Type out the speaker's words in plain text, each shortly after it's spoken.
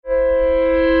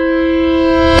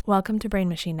Welcome to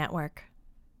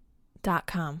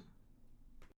BrainMachineNetwork.com.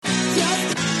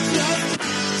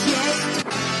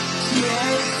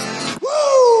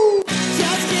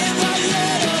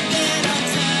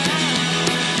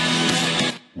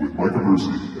 With Micah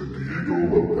Mercy and Diego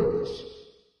Lopez.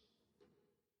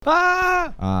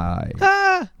 That's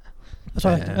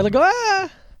what I like to go,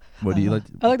 What do you like?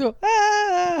 I like to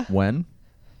go, When?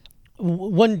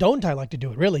 When don't I like to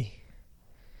do it, really?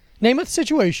 Name a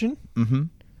situation. Mm-hmm.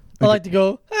 I like to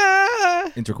go,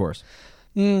 Intercourse.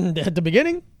 at the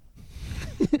beginning.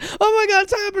 Oh my God,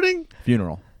 it's happening.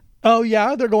 Funeral. Oh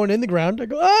yeah, they're going in the ground. I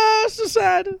go, it's so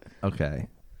sad. Okay.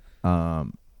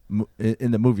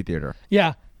 In the movie theater.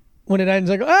 Yeah. When it ends,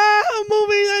 I go,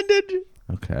 movie ended.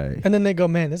 Okay. And then they go,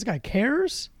 man, this guy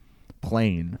cares.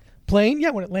 Plane. Plane, yeah,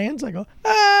 when it lands, I go,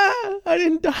 I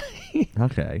didn't die.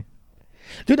 Okay.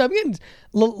 Dude, I'm getting,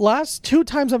 last 2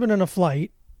 times I've been on a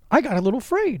flight, I got a little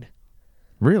afraid.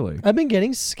 Really? I've been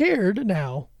getting scared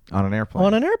now. On an airplane?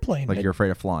 On an airplane. Like you're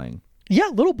afraid of flying? Yeah,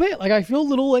 a little bit. Like I feel a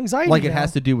little anxiety Like it now.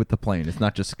 has to do with the plane. It's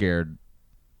not just scared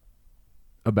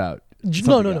about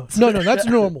No, that's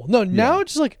normal. No, now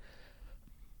it's just like,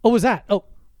 what was that? Oh,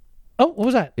 what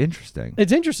was that? Interesting.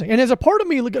 It's interesting. And there's a part of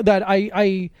me that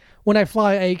I when I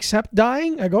fly, I accept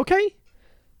dying. I go, okay,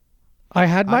 I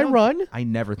had my run. I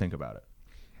never think about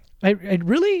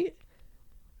it.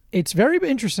 It's very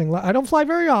interesting. I don't fly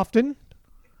very often.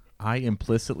 I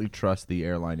implicitly trust the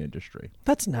airline industry.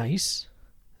 That's nice.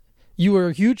 You were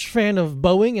a huge fan of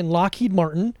Boeing and Lockheed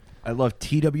Martin. I love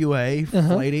TWA,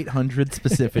 Flight 800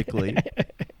 specifically.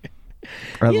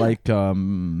 I like,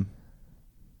 God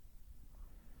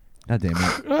damn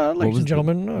it. Ladies and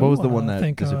gentlemen, what was the one that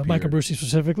thank disappeared? Micah Brucey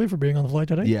specifically for being on the flight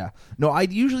today. Yeah. No, I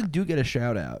usually do get a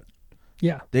shout out.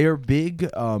 Yeah. They are big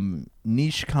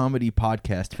niche comedy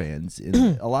podcast fans.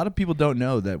 And a lot of people don't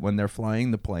know that when they're flying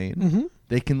the plane,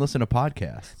 they can listen to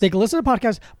podcasts. They can listen to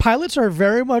podcasts. Pilots are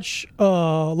very much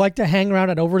like to hang around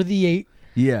at Over the 8.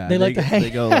 Yeah. They like to hang. They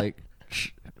go like,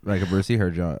 Micah Brucey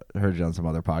heard you on some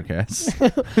other podcasts.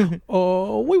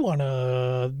 We want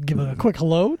to give a quick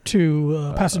hello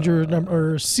to passenger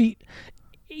number seat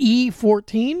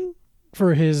E14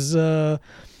 for his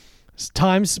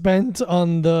time spent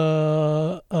on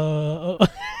the what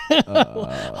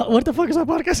the fuck is that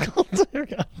podcast called?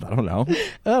 I don't know.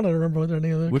 I don't remember what their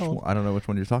name is called. One? I don't know which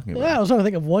one you're talking about. Yeah, I was trying to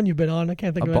think of one you've been on. I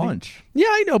can't think a of any. bunch. Yeah,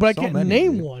 I know, but So I can't many,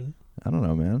 name dude. one. I don't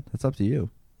know, man. That's up to you.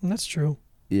 That's true.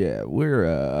 Yeah, we're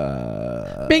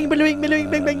Bing, bing, bing, bing,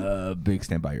 bing, bing. Big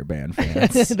Stand By Your Band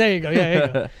fans. There you go. Yeah, there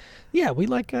you go. Yeah, we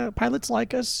like pilots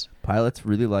like us. Pilots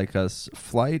really like us.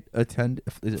 Flight attendant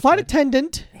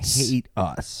hate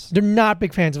us. They're not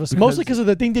big fans of us, mostly because of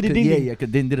the ding ding ding ding. Yeah.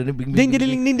 Ding ding Ding ding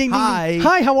ding ding ding. Hi.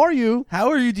 Hi, how are you? How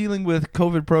are you dealing with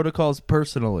COVID protocols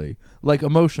personally? Like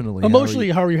emotionally? Emotionally,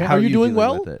 how are you? Are you doing dealing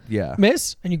well? with it? Yeah.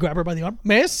 Miss, and you grab her by the arm.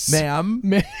 Miss, Ma'am.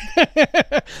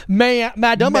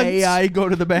 Madam, May I go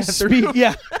to the bathroom?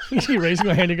 Yeah, you raising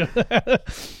your hand and go.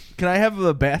 Can I have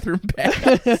a bathroom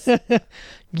pass?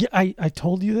 Yeah, I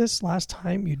told you this last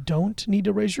time. You don't need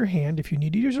to raise your hand if you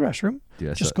need to use the restroom.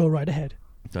 Yeah, just go right ahead.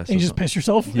 And you just piss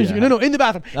yourself. Yeah. No, in the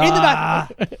bathroom. In the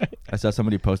bathroom. I saw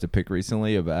somebody post a pic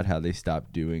recently about how they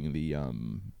stopped doing the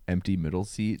empty middle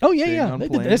seat. Oh yeah.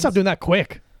 They stopped doing that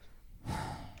quick.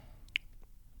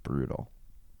 Brutal.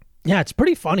 Yeah, it's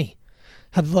pretty funny.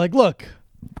 Like, look,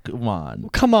 Come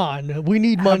on. we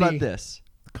need How money. about this?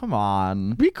 Come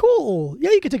on. Be cool.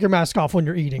 Yeah, you can take your mask off when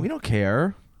you're eating. We don't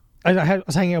care. I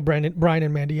was hanging out with Brian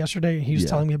and Mandy yesterday, and he was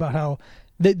telling me about how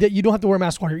that you don't have to wear a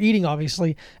mask while you're eating,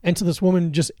 obviously. And so this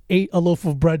woman just ate a loaf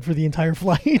of bread for the entire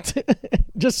flight,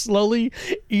 just slowly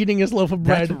eating his loaf of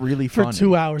bread That's really for funny.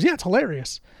 2 hours. Yeah, it's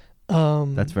hilarious.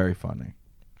 That's very funny.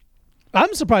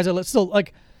 I'm surprised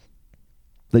that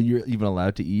That you're even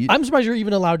allowed to eat? I'm surprised you're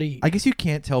even allowed to eat. I guess you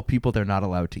can't tell people they're not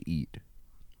allowed to eat.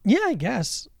 Yeah, I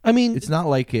guess. I mean, It's not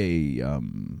like a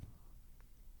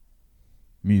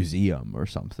museum or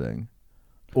something.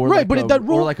 Or right, like but that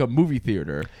rule, or like a movie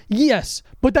theater. yes,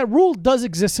 but that rule does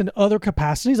exist in other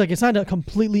capacities. Like, it's not a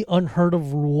completely unheard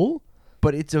of rule.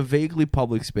 But it's a vaguely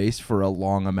public space for a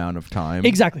long amount of time.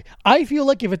 Exactly. I feel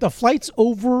like if the flight's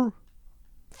over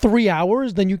 3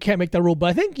 hours, then you can't make that rule.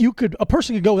 But I think a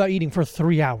person could go without eating for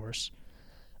 3 hours.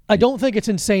 I don't think it's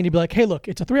insane to be like, hey, look,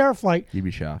 it's a 3-hour flight. You'd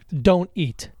be shocked. Don't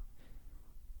eat.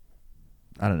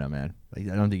 I don't know, man. Like,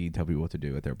 I don't think you can tell people what to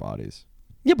do with their bodies.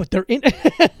 Yeah, but they're in.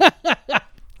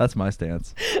 That's my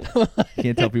stance. You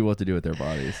can't tell people what to do with their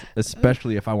bodies,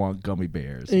 especially if I want gummy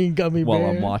bears while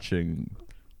I'm watching.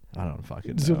 I don't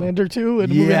fucking know. Zoolander 2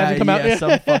 and the movie hasn't come out.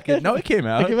 Some fucking no, it came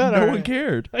out. It came out, no alright. one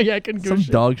cared. Yeah, I couldn't give Some a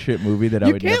shit. dog shit movie that I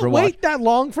You would can't never wait watch. that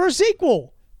long for a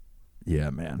sequel. Yeah,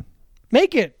 man.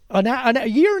 Make it a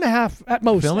year and a half at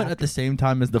most. Film it at the same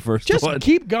time as the first Just one.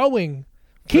 keep going.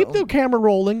 Keep the camera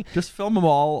rolling. Just film them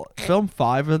all. Film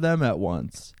 5 of them at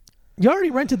once. You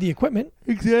already rented the equipment.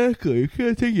 Exactly. It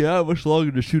can't take you that much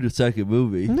longer to shoot a second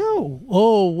movie. No.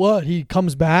 Oh, what? He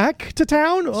comes back to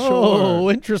town? Oh,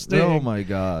 Sure. interesting. Oh, my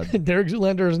God. Derek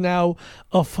Zoolander is now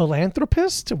a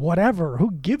philanthropist? Whatever.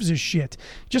 Who gives a shit?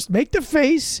 Just make the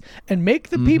face and make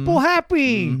the people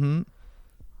happy.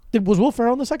 Was Will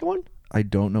Ferrell in the second one? I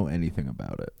don't know anything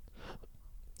about it.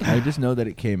 I just know that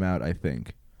it came out, I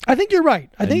think. I think you're right.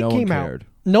 I And think no it one came out. cared.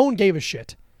 No one gave a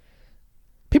shit.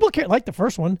 People can't like the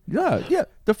first one. Yeah.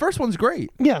 The first one's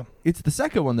great. Yeah. It's the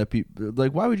second one that people...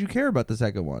 Like, why would you care about the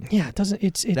second one? Yeah, it doesn't...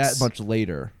 It's That much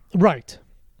later. Right.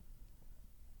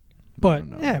 But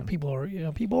No. yeah,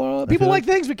 people like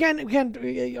things. We can't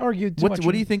argue too much.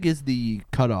 What do you think is the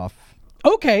cutoff?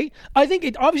 Okay, I think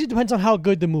it obviously depends on how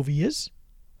good the movie is,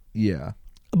 Yeah.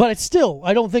 but it's still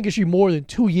I don't think it should be more than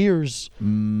 2 years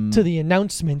to the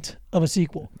announcement of a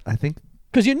sequel, I think...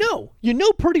 because you know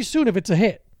pretty soon if it's a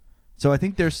hit. So I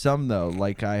think there's some, though.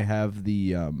 Like, I have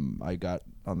the... I got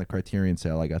on the Criterion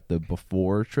sale, I got the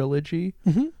Before trilogy.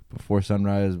 Before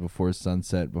Sunrise, Before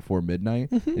Sunset, Before Midnight.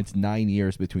 It's 9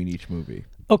 years between each movie.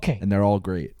 Okay, And they're all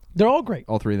great. they're all great.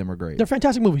 All 3 of them are great. They're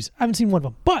fantastic movies. I haven't seen one of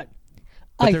them, but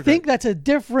I they're think great. that's a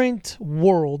different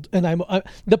world, and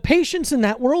the patience in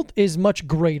that world is much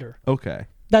greater. Okay.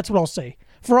 That's what I'll say.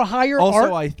 For a higher Also,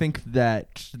 art, I think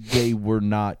that they were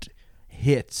not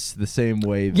hits the same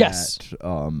way that Yes.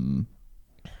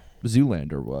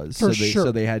 Zoolander was. For so sure.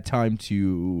 So they had time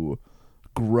to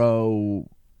grow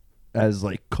as,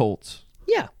 like, cult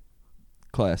yeah.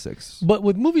 classics. But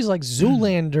with movies like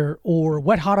Zoolander or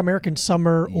Wet Hot American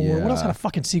Summer or what else Yeah. had a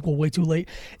fucking sequel way too late?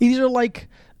 These are like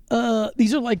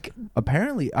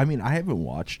Apparently, I mean, I haven't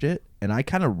watched it, and I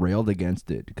kind of railed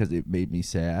against it because it made me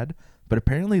sad. But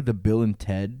apparently, the Bill and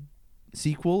Ted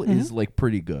sequel is, like,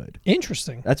 pretty good.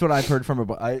 interesting. That's what I've heard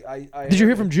from. I Did you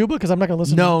hear from Juba? Because I'm not gonna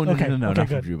listen. No, to no, no, okay, not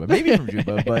good. from Juba. Maybe from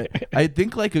Juba, but I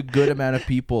think, like, a good amount of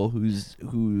people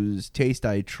whose taste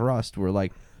I trust were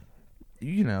like,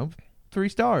 3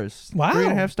 stars. Wow.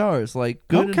 3.5 stars. Like,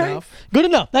 good enough. Good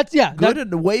enough. That's Good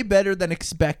and way better than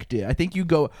expected. I think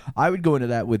I would go into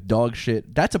that with dog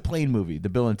shit. That's a plain movie, the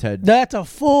Bill and Ted. That's a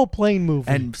full plane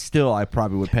movie. And still, I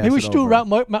probably would pass maybe we it should do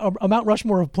over. a Mount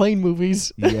Rushmore of plane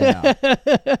movies. Yeah.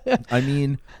 I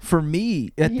mean, for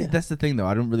me, that's the thing, though.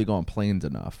 I don't really go on planes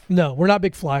enough. No, we're not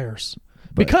big flyers.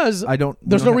 But Because I don't.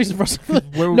 there's we no don't reason for us.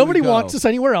 where would Nobody we go? wants us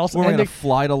anywhere else. We're and going to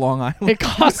fly to Long Island. it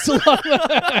costs a lot.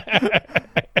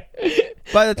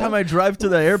 By the time I drive to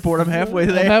the airport, I'm halfway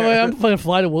there. I'm going to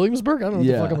fly to Williamsburg. I don't know what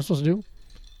the Yeah. fuck I'm supposed to do.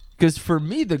 Because for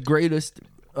me, the greatest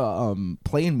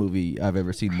plane movie I've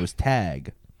ever seen was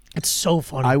Tag. It's so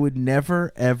funny. I would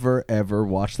never, ever, ever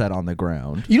watch that on the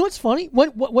ground. You know what's funny?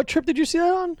 What trip did you see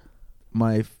that on?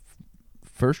 My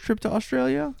first trip to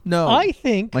Australia? No. I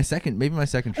think. My second trip. I think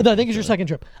to it's your Australia. second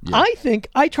trip. Yeah. I think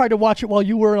I tried to watch it while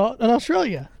you were in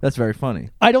Australia. That's very funny.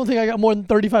 I don't think I got more than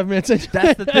 35 minutes in.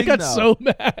 That's the I thing, got though. so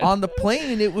mad. On the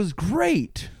plane, it was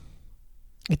great.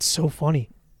 It's so funny.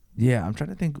 Yeah, I'm trying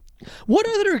to think. What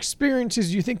other experiences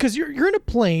do you think? Because you're in a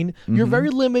plane, you're Mm-hmm. very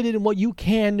limited in what you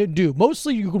can do.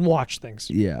 Mostly you can watch things.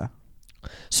 Yeah.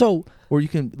 So Or you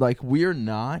can, like, we're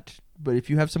not, but if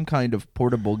you have some kind of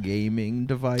portable gaming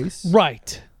device,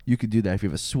 right, you could do that. If you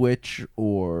have a Switch,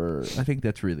 or I think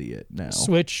that's really it now.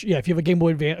 Switch. Yeah, if you have a Game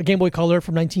Boy Color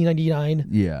from 1999.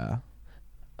 Yeah.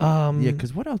 Yeah,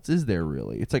 because what else is there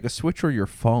really? It's like a Switch or your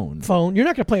phone. Phone. You're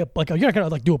not gonna play you're not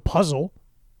gonna do a puzzle.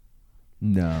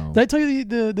 No. Did I tell you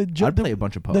the I'd play a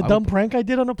bunch of the dumb prank I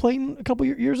did on a plane a couple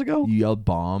years ago? You yelled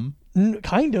bomb.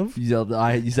 Kind of. You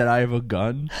said I have a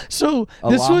gun. So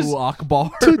this Allahu was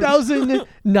Akbar.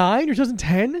 2009 or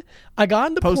 2010. I got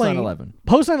on the Post plane. 9/11.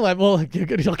 Post 9/11.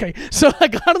 Well, okay. So I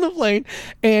got on the plane,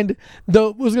 and it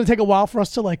was going to take a while for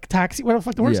us to like taxi. Whatever the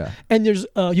fuck the words. Yeah. And there's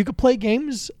you could play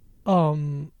games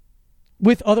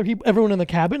with other people, everyone in the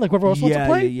cabin, like whoever else wants to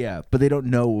play. Yeah. But they don't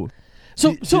know.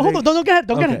 So hold on, don't get ahead.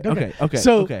 Don't get ahead. Okay.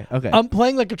 So Okay. I'm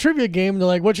playing like a trivia game. And they're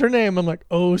like, "What's your name?" I'm like,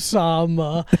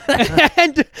 "Osama,"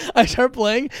 and I start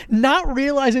playing, not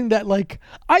realizing that like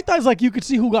I thought it's like you could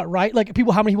see who got right, like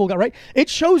how many people got right. It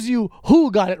shows you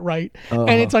who got it right, and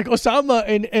it's like Osama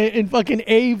and fucking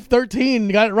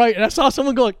A13 got it right, and I saw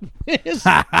someone go like this.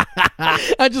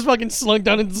 I just fucking slunk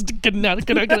down and just get out.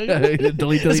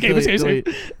 delete. Escape.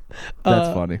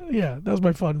 That's funny. Yeah, that was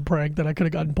my fun prank that I could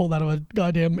have gotten pulled out of a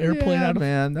goddamn airplane. Yeah, out of.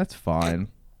 man, that's fine.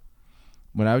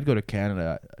 When I would go to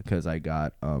Canada, because I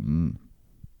got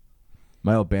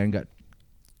my old band got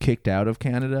kicked out of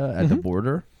Canada at the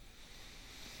border.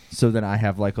 So then I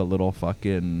have like a little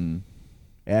fucking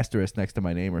asterisk next to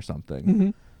my name or something. Mm-hmm.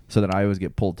 So that I always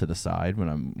get pulled to the side when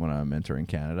I'm entering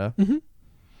Canada. Mm-hmm.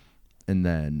 And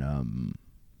then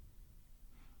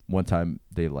one time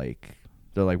they're like,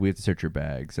 we have to search your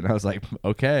bags, and I was like,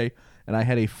 okay. And I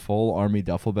had a full army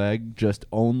duffel bag, just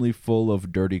only full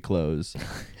of dirty clothes,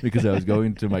 because I was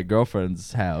going to my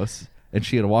girlfriend's house, and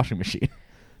she had a washing machine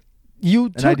You I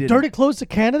took didn't. dirty clothes to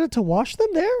Canada to wash them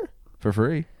there? for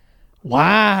free.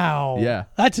 Wow. Yeah.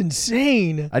 That's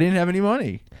insane. I didn't have any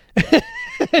money,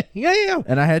 Yeah.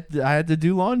 and I had to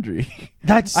do laundry.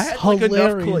 That's I had like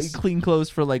hilarious. enough clean clothes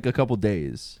for like a couple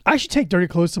days. I should take dirty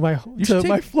clothes to my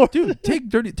Take, floor. dude.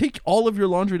 Take all of your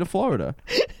laundry to Florida.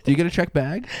 Do you get a check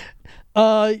bag?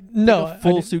 No. A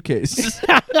full suitcase.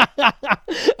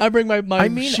 I bring my I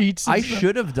mean, sheets. and I stuff.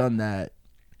 should have done that.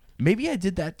 Maybe I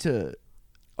did that to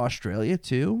Australia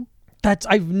too.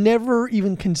 I've never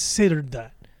even considered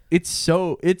that.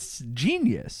 It's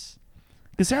genius.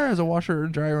 Because Sarah has a washer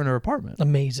and dryer in her apartment.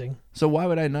 Amazing. So why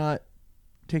would I not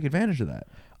take advantage of that?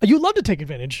 You love to take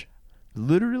advantage.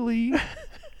 Literally,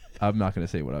 I'm not going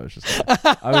to say what I was just saying.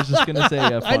 I was just going to say,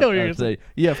 I know what you're I'd say,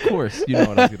 yeah, of course, you know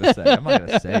what I was going to say. I'm not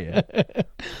going to say it.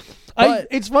 But-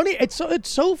 It's funny. It's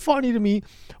so funny to me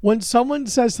when someone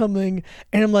says something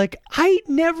and I'm like, I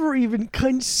never even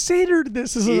considered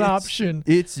this as an option.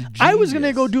 It's genius. I was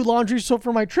gonna go do laundry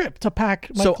for my trip to pack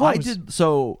my clothes.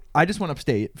 I just went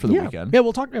upstate for the weekend. Yeah,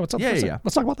 we'll talk. What's up? Yeah, for a yeah. second?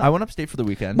 Let's talk about that. I went upstate for the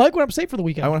weekend. Mike went upstate for the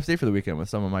weekend. I went upstate for the weekend with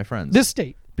some of my friends. This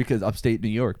state. Because upstate New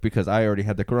York, because I already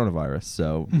had the coronavirus.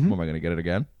 So am I going to get it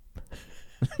again?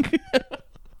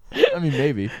 I mean,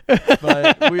 maybe.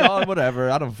 But we all, whatever.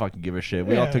 I don't fucking give a shit.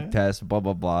 We all Yeah. took tests, blah,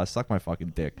 blah, blah. Suck my fucking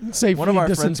dick. Safely One of our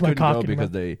distance friends my couldn't cock go in my-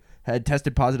 because they had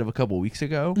tested positive a couple weeks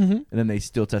ago, and then they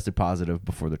still tested positive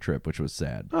before the trip, which was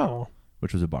sad, Oh.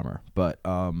 which was a bummer. But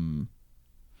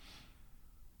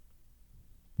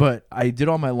I did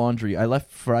all my laundry. I left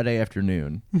Friday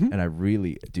afternoon, and I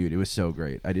really, dude, it was so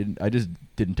great. I just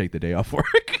didn't take the day off work.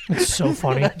 It's so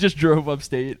funny. I just drove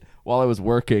upstate while I was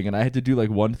working, and I had to do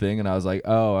like one thing, and I was like,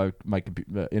 oh, my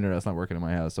internet's not working in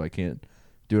my house, so I can't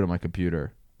do it on my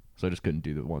computer. So I just couldn't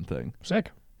do the one thing. Sick.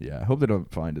 Yeah, I hope they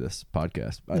don't find this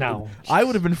podcast. No. I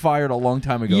would have been fired a long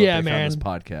time ago Yeah, if they man. found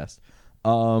this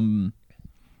podcast.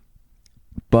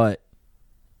 But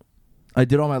I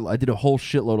did a whole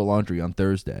shitload of laundry on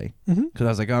Thursday because I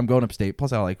was like, oh, I'm going upstate.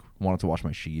 Plus, I wanted to wash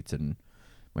my sheets and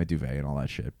my duvet and all that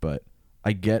shit. But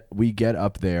we get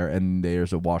up there and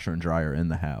there's a washer and dryer in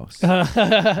the house,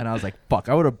 and I was like, fuck,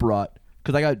 I would have brought,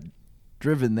 because I got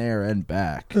driven there and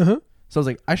back. So I was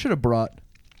like, I should have brought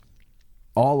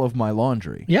all of my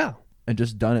laundry Yeah. and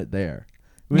just done it there.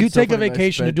 You It's so take a funny that I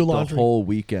vacation to spent do laundry. the whole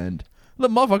weekend.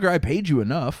 Look, motherfucker, I paid you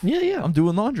enough. Yeah. I'm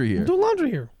doing laundry here. I'm doing laundry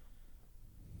here.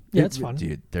 Yeah, it's fun.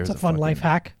 Dude, there's It's a fun fucking- life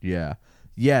hack. Yeah.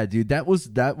 Yeah, dude, that was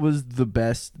the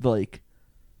best. Like,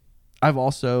 I've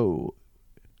also,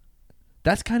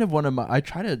 that's kind of one of my, I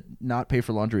try to not pay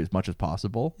for laundry as much as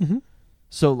possible.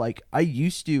 So like I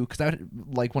used to, because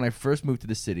like when I first moved to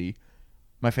the city,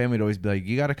 my family would always be like,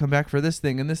 you got to come back for this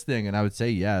thing and this thing. And I would say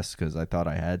yes, because I thought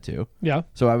I had to. Yeah.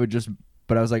 So I would just,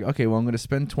 but I was like, okay, well, I'm going to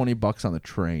spend $20 on the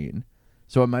train.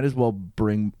 So I might as well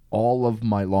bring all of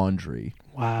my laundry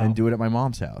Wow. and do it at my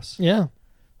mom's house. Yeah.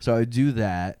 So I would do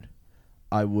that.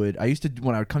 I used to,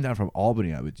 when I would come down from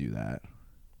Albany, I would do that.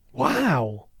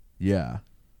 Wow. Yeah.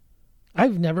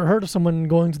 I've never heard of someone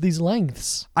going to these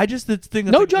lengths. I just, the thing.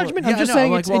 No like, judgment, Well, I'm just no,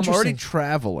 saying like, it's well, I'm already interesting.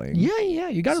 traveling. Yeah.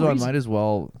 You got to So I might as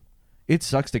well. It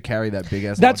sucks to carry that big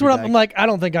ass. That's what laundry I'm bag like. I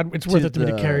don't think it's worth to it to me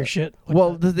to the- carry shit. like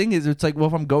Well, that. the thing is, it's like, well,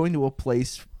 if I'm going to a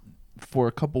place for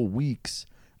a couple weeks,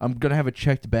 I'm gonna have a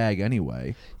checked bag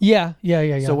anyway. Yeah.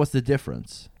 So what's the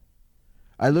difference?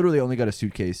 I literally only got a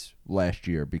suitcase last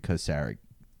year because Sarah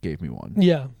gave me one.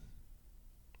 Yeah.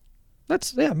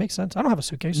 Makes sense. I don't have a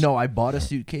suitcase. No, I bought a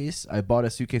suitcase. I bought a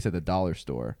suitcase at the dollar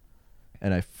store,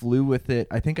 and I flew with it.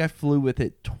 I think I flew with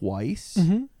it twice.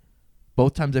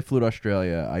 Both times I flew to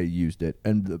Australia, I used it,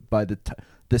 and by the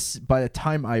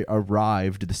time I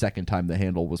arrived, the second time the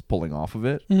handle was pulling off of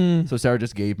it. So Sarah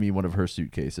just gave me one of her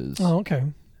suitcases. Oh, okay.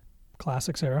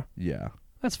 Classic Sarah. Yeah.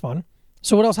 That's fun.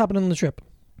 So what else happened on the trip?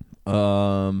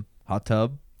 Hot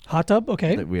tub. Hot tub.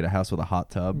 Okay. We had a house with a hot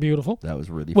tub. Beautiful. That was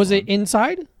really Was fun. it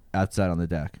inside? Outside on the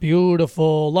deck.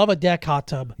 Beautiful. Love a deck hot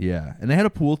tub. Yeah, and they had a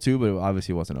pool too, but it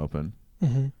obviously wasn't open.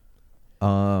 Like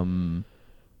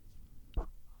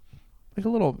a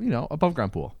little, above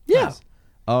ground pool. Yeah.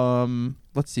 Nice.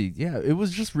 Let's see. Yeah, it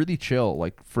was just really chill.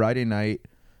 Like Friday night,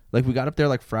 like we got up there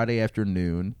like Friday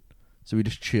afternoon, so we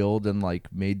just chilled and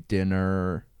like made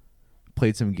dinner,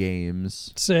 played some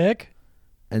games, Sick.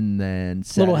 and then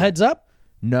Little heads up.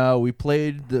 No, we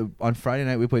played on Friday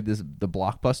night. We played the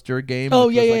Blockbuster game. Oh,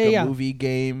 which yeah, was yeah, like yeah. a movie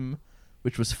game,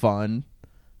 which was fun.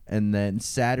 And then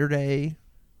Saturday,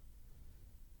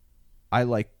 I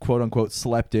like quote unquote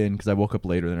slept in because I woke up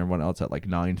later than everyone else at like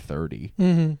 9:30,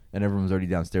 and everyone was already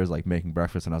downstairs like making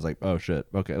breakfast. And I was like, oh shit,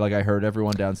 okay. Like I heard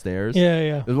everyone downstairs.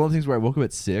 Yeah. It was one of the things where I woke up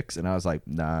at 6 and I was like,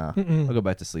 nah, I'll go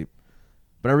back to sleep.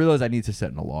 But I realized I need to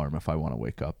set an alarm if I want to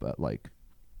wake up at like,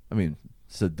 I mean.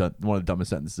 It's one of the dumbest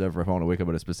sentences ever if I want to wake up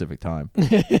at a specific time.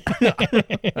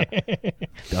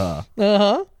 Duh.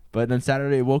 Uh-huh. But then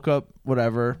Saturday, woke up,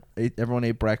 whatever. Everyone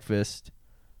ate breakfast.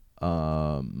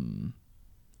 And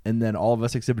then all of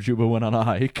us except Juba went on a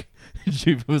hike.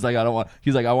 Juba was like,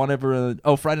 he's like, I want everyone.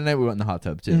 Oh, Friday night we went in the hot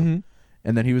tub too. Mm-hmm.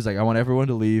 And then he was like, I want everyone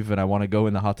to leave and I want to go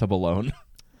in the hot tub alone.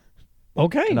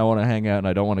 Okay. And I want to hang out and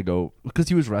I don't want to go. Because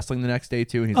he was wrestling the next day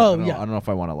too. And he's Oh, like, yeah. I don't know if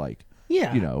I want to like.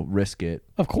 Yeah. Risk it.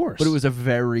 Of course. But it was a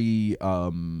very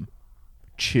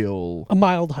chill, a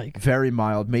mild hike. very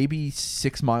mild, maybe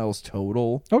 6 miles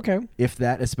total, Okay. if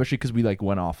that. Especially because we like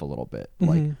went off a little bit,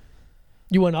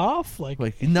 You went off? Like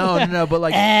no, but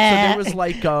like so there was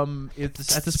like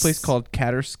it's at this place called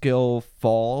Catterskill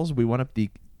Falls. We went up the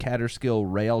Catterskill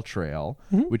Rail Trail,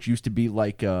 which used to be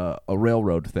like a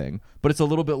railroad thing, but it's a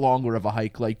little bit longer of a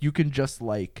hike. Like you can just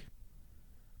like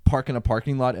park in a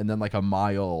parking lot and then like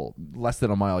less than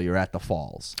a mile you're at the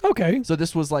falls. Okay. So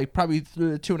this was like probably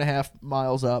 2.5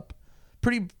 miles up,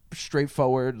 pretty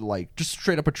straightforward, like just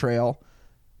straight up a trail.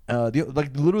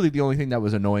 Literally the only thing that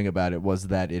was annoying about it was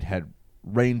that it had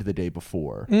rained the day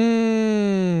before,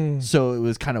 so it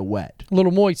was kind of wet. A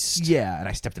little moist. Yeah, and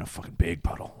I stepped in a fucking big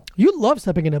puddle. You love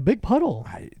stepping in a big puddle.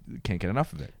 I can't get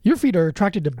enough of it. Your feet are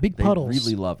attracted to big They puddles.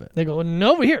 really love it. They go,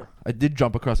 over here. I did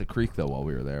jump across a creek though while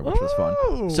we were there, which was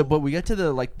fun. So, but we get to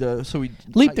the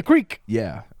Leap the creek.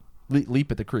 Yeah,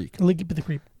 leap at the creek. Leap at the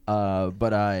creek.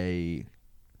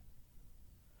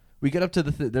 We get up to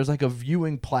there's like a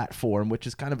viewing platform, which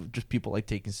is kind of just people like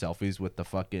taking selfies with the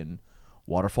fucking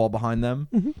waterfall behind them.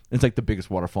 It's like the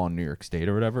biggest waterfall in New York State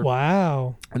or whatever.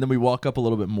 Wow. And then we walk up a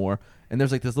little bit more, and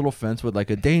there's like this little fence with like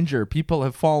a danger, people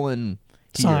have fallen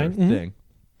here Sign. thing.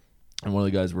 And one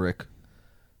of the guys, Rick,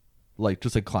 like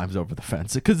just like climbs over the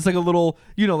fence because it's like a little,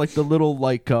 like the little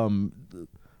like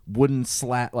wooden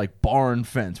slat like barn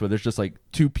fence where there's just like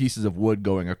two pieces of wood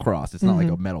going across. It's not like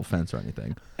a metal fence or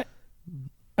anything.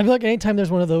 I feel like anytime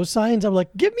there's one of those signs, I'm like,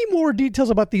 give me more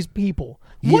details about these people.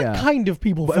 What Yeah. kind of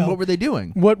people And fell? what were they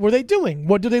doing? What were they doing?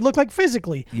 What do they look like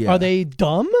physically? Yeah. Are they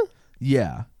dumb?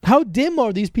 Yeah, How dim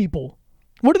are these people?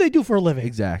 What do they do for a living?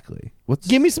 exactly.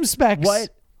 Give me some specs.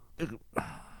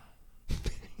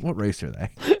 What race are they?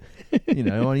 I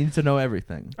need to know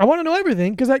everything. I want to know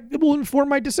everything because it will inform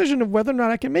my decision of whether or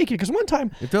not I can make it. Because one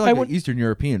time, If they're like an Eastern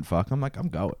European fuck, I'm like, I'm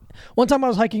going. One time I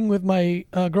was hiking with my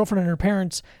girlfriend and her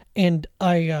parents, and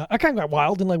I kind of got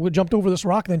wild and like we jumped over this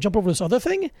rock and then jumped over this other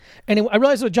thing, and I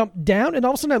realized I jumped down, and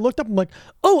all of a sudden I looked up and I'm like,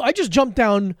 oh, I just jumped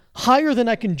down higher than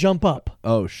I can jump up,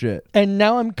 Oh shit. and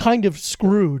now I'm kind of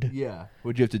screwed. Yeah.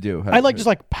 What'd you have to do? I just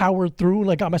like powered through and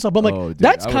like got myself. But I'm like, Oh, dude,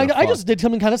 that's I kind of. would've I just did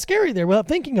something kind of scary there without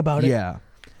thinking about it. Yeah.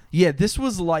 Yeah, this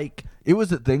was like, it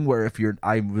was a thing where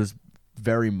I was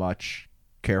very much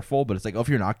careful, but it's like, if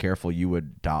you're not careful, you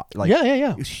would die. Like,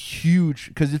 Yeah. It's huge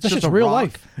because it's That's just just a real rock,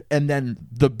 life. and then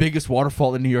the biggest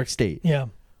waterfall in New York State. Yeah.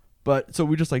 But so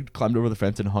we just like climbed over the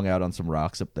fence and hung out on some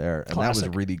rocks up there, and that Classic.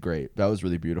 was really great. That was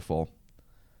really beautiful.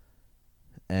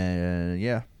 And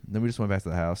yeah, then we just went back to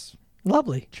the house,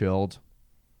 Lovely. chilled.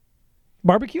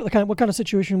 Barbecue? Like what kind of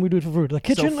situation we do it for food? Like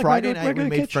kitchen? So like Friday regular- night we regular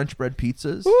made kitchen? French bread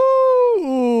pizzas,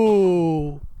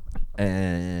 Ooh.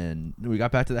 and we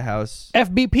got back to the house.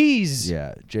 FBPs.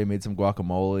 Yeah, Jay made some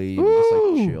guacamole. We just like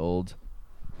Ooh. chilled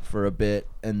for a bit,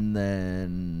 and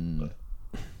then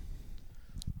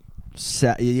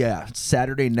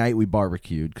Saturday night we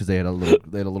barbecued because they had a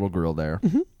little grill there,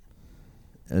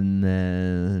 and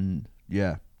then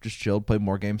just chilled, played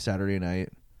more games Saturday night,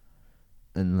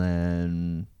 and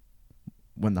then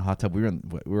when the hot tub we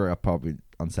were up probably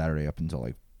on Saturday up until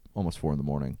like almost 4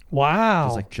 a.m. Wow.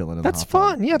 Just like chilling in That's the hot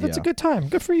tub. fun. Yeah, that's a good time.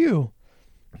 Good for you.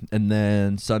 And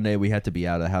then Sunday we had to be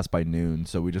out of the house by noon,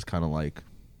 so we just kind of like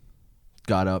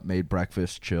got up, made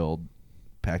breakfast, chilled,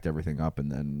 packed everything up,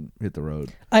 and then hit the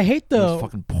road. I hate It was the.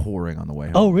 fucking pouring on the way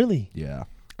home. Oh, really? Yeah.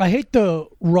 I hate the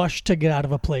rush to get out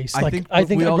of a place. I Like think I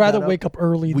think we I'd all rather got up- wake up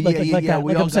early. We, like yeah, that.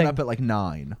 we like all I'm got saying. up at like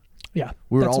 9. Yeah.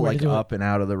 We were that's all the way to like do it. up and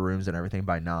out of the rooms and everything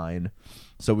by 9.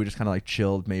 So we just kind of like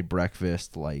chilled, made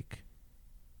breakfast, like,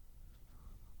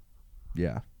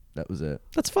 yeah, that was it.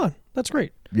 That's fun. That's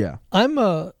great. Yeah. I'm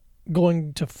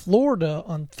going to Florida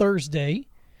on Thursday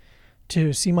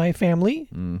to see my family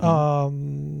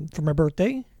Mm-hmm. for my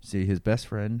birthday. See his best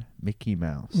friend, Mickey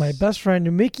Mouse. My best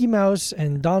friend Mickey Mouse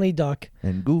and Donnie Duck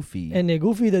And Goofy. and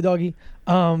Goofy the doggy.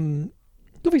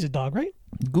 Goofy's a dog, right?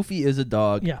 Goofy is a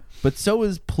dog. Yeah. But so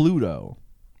is Pluto.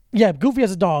 Yeah, Goofy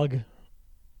has a dog.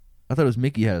 I thought it was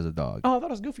Mickey has a dog. Oh, I thought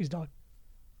it was Goofy's dog.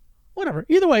 Whatever.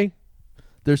 Either way,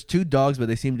 There's two dogs, but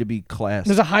they seem to be class.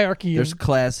 there's a hierarchy. There's Of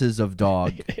classes of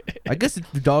dog. I guess it's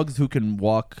the dogs who can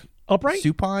walk upright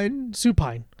supine.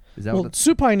 supine. Is that Well, what it's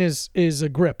supine is a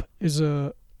grip. This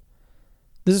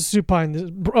is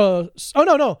supine. Oh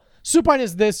no. Supine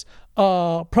is this.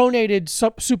 Pronated,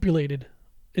 supulated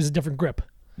is a different grip.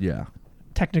 Yeah.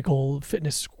 Technical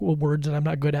fitness words that I'm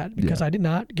not good at because Yeah. I did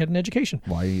not get an education.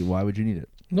 Why would you need it?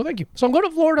 No, thank you. So I'm going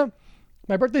to Florida.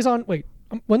 My birthday's on. Wait,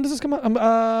 when does this come out? This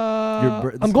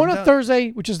I'm going comes on out-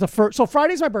 Thursday, which is the first. So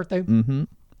Friday's my birthday. Mm-hmm.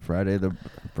 Friday the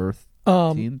birth.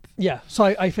 Yeah. So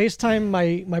I FaceTime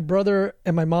my brother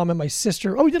and my mom and my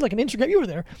sister. Oh, we did like an Instagram. You were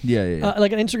there. Yeah.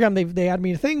 Like an Instagram. They had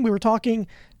me a thing. We were talking,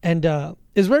 and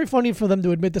it's very funny for them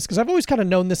to admit this because I've always kind of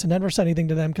known this and never said anything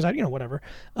to them because whatever.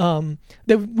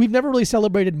 We've never really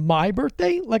celebrated my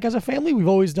birthday like as a family. We've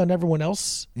always done everyone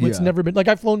else. It's Yeah. never been like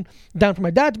I've flown down for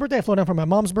my dad's birthday. I've flown down for my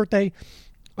mom's birthday.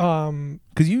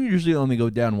 Because you usually only go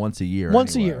down once a year.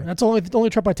 Once a anyway. year. That's the only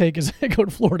trip I take is I go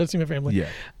to Florida to see my family. Yeah.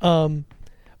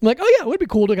 I'm like, oh yeah, it would be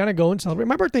cool to kind of go and celebrate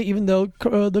my birthday, even though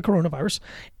the coronavirus.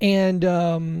 And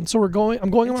so I'm going on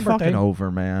my It's birthday. fucking over,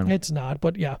 man. It's not,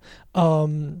 but yeah.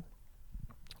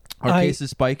 Are cases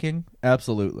spiking?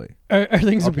 Absolutely. Are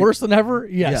things Are pe- worse than ever?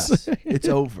 Yes. It's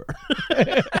over.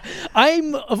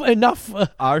 I'm enough.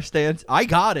 Our stance. I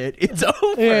got it. It's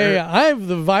over. Yeah. I have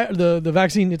the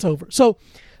vaccine. It's over. So,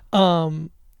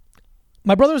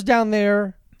 my brother's down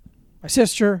there, my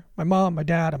sister, my mom, my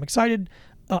dad. I'm excited.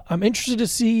 I'm interested to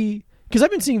see because I've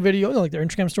been seeing videos like their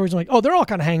Instagram stories. I'm like, oh, they're all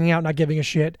kind of hanging out, not giving a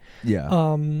shit. Yeah.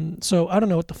 So I don't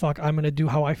know what the fuck I'm gonna do.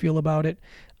 How I feel about it.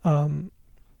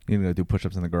 You're gonna do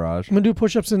push-ups in the garage. I'm gonna do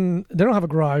push-ups and they don't have a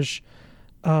garage.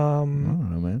 I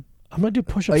don't know, man. I'm gonna do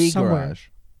push-ups A somewhere. garage.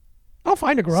 I'll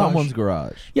find a garage. Someone's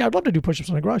garage. Yeah, I'd love to do push-ups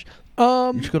in a garage.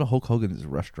 You should go to Hulk Hogan's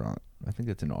restaurant. I think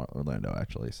it's in Orlando,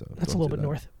 actually. So That's a don't little do bit that.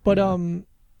 north. But Yeah.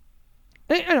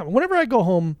 I don't know, whenever I go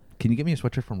home, Can you get me a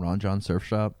sweatshirt from Ron John Surf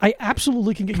Shop? I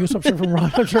absolutely can get you a sweatshirt from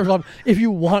Ron Sherlock if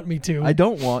you want me to. I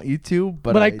don't want you to,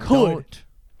 but I could. don't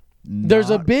There's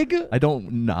a not- big. I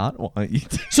don't not want you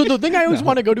to. So the thing I always No.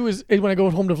 want to go to is when I go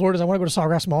home to Florida is I want to go to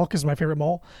Sawgrass Mall because it's my favorite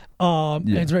mall. And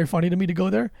Yeah. it's very funny to me to go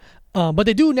there. But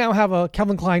they do now have a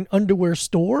Calvin Klein underwear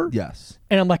store, Yes.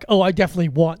 and I'm like, oh, I definitely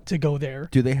want to go there.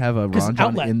 Do they have a 'Cause Ron John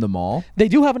outlet. in the mall? They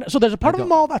do have so there's a part of the don't-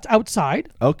 mall that's outside.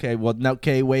 Okay. Well, now,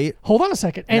 okay, wait. Hold on a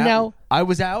second, and now I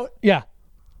was out, yeah.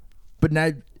 but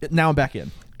now I'm back in.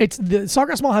 It's the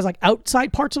Sawgrass Mall has like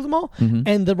outside parts of the mall, Mm-hmm.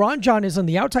 and the Ron John is on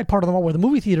the outside part of the mall where the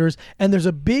movie theater is, and there's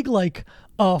a big like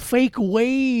fake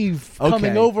wave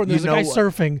coming Okay. over, and there's You a guy know wh-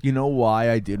 surfing. You know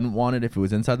why I didn't want it if it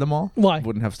was inside the mall? Why? It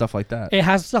wouldn't have stuff like that. It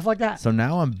has stuff like that. So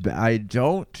now I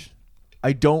don't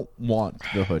want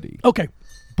the hoodie. Okay,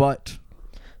 But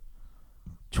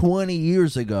 20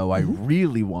 years ago, I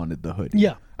really wanted the hoodie. Mm-hmm.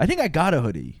 Yeah. I think I got a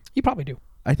hoodie. you probably do.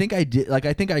 I think I did. Like,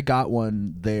 I think I got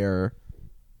one there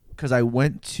because I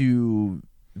went to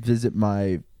visit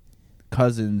my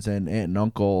cousins and aunt and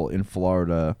uncle in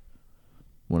Florida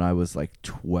when I was like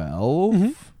 12.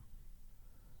 Mm-hmm.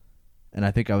 And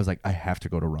I think I was like, I have to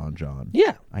go to Ron John.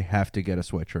 Yeah. I have to get a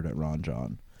sweatshirt at Ron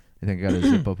John. I think I got a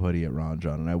zip up hoodie at Ron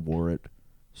John, and I wore it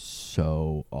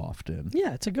so often.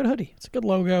 Yeah, it's a good hoodie. It's a good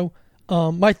logo.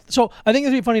 So I think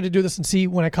it'd be funny to do this and see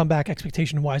when I come back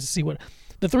expectation wise to see what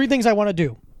the 3 things I want to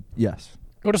do. Yes.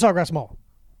 Go to Sawgrass Mall.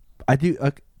 I do.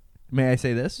 May I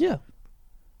say this? Yeah,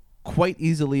 Quite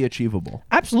easily achievable.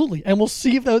 absolutely. And we'll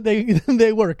see if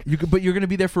they work. But you're going to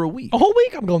be there for a week. A whole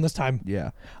week I'm going this time.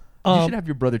 Yeah. You should have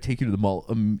your brother take you to the mall.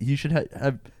 You should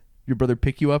have your brother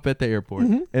pick you up at the airport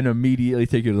and immediately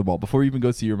take you to the mall before you even go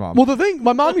see your mom. Well, the thing,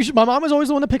 my mom is always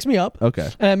the one that picks me up. Okay.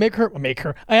 And I make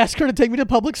her. I ask her to take me to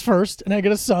Publix first, and I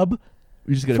get a sub.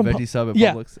 You just get a from veggie sub at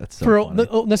yeah, Publix? That's so for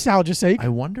funny. nostalgia's sake. I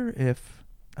wonder if,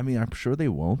 I'm sure they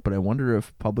won't, but I wonder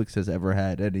if Publix has ever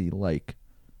had any,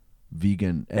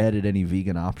 added any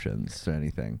vegan options to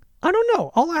anything. I don't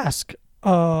know. I'll ask.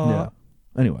 Yeah.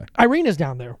 Anyway. Irina's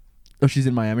down there. Oh, she's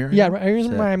in Miami right Yeah, now? Irina's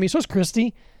in Sick. Miami. So is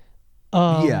Christy.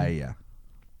 Yeah.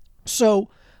 So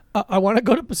I want to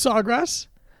go to Sawgrass.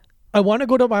 I want to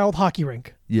go to my old hockey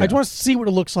rink. Yeah. I just want to see what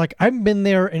it looks like. I haven't been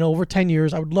there in over 10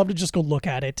 years. I would love to just go look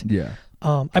at it. Yeah.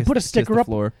 I put a Kiss sticker the up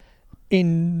floor.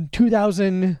 in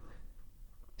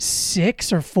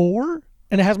 2006 or 4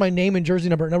 and it has my name and jersey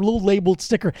number and a little labeled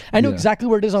sticker. I know Yeah. exactly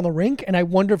where it is on the rink, and I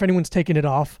wonder if anyone's taken it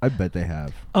off. I bet they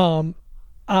have.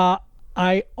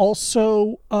 I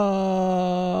also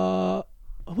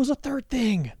what was the third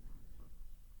thing?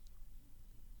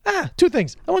 Two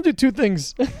things. I want to do two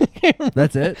things.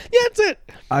 That's it. Yeah, that's it.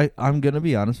 I'm gonna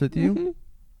be honest with you. Mm-hmm.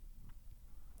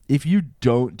 If you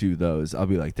don't do those, I'll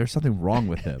be like, there's something wrong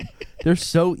with him. They're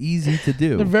so easy to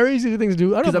They're do. very easy things to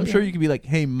do. Because I'm sure you could be like,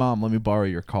 hey, Mom, let me borrow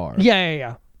your car.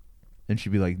 Yeah. And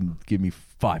she'd be like, give me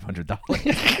 $500.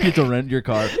 You get to rent your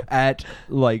car at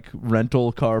like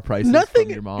rental car prices Nothing.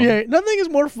 from your mom. Yeah, nothing is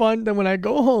more fun than when I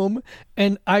go home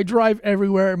and I drive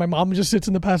everywhere, and my mom just sits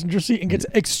in the passenger seat and gets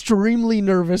extremely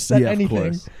nervous at anything. Of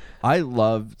course. I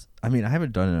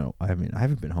haven't done it. I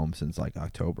haven't been home since like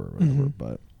October or whatever,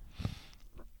 but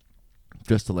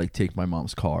just to like take my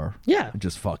mom's car. Yeah. And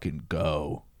just fucking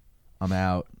go. I'm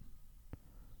out.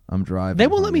 I'm driving. They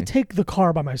won't let me honey. take the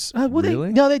car by myself.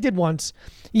 Really? No, they did once.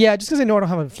 Yeah, just because they know I don't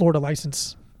have a Florida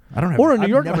license. I don't have. Or a New I've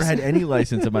York never had license. any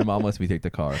license, and my mom lets me take the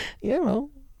car. Yeah, well,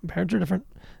 parents are different.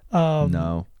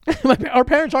 No, Our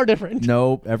parents are different.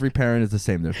 no. Every parent is the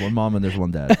same. There's one mom and there's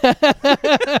one dad, and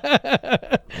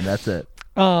that's it.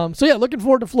 So yeah, looking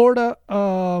forward to Florida.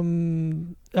 I've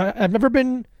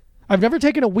never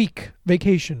taken a week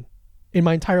vacation in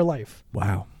my entire life.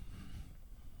 Wow.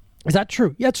 Is that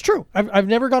true? Yeah, it's true. I've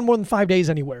never gone more than 5 days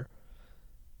anywhere.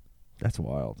 That's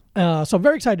wild. So I'm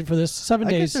very excited for this. 7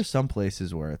 I guess days. there's some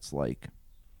places where it's like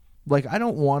I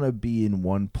don't want to be in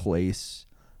one place.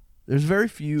 There's very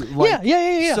few. Like,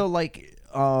 Yeah. So like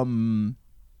when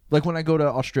I go to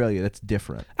Australia, that's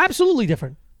different. Absolutely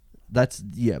different. That's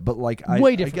but like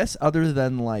Way I different. guess other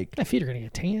than like My feet are gonna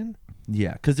get tan.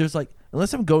 yeah, because there's like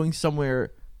unless I'm going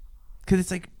somewhere, because it's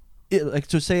like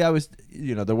so say I was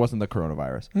there wasn't the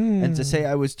coronavirus, and to say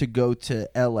I was to go to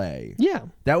LA, Yeah.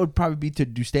 that would probably be to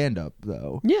do stand up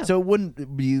though. Yeah. So it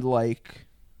wouldn't be like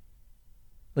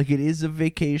it is a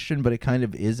vacation, but it kind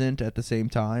of isn't at the same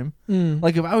time.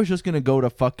 Like if I was just gonna go to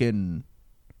fucking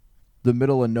the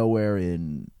middle of nowhere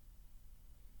in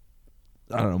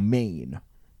I don't know, Maine,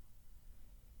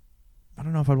 I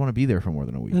don't know if I'd want to be there for more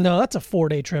than a week. No, that's a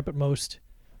 4-day trip at most.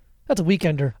 That's a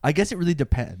weekender. I guess it really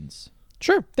depends.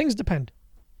 Sure, things depend.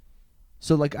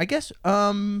 So like I guess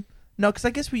no, because I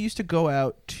guess we used to go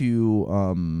out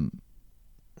to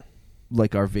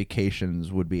like our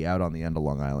vacations would be out on the end of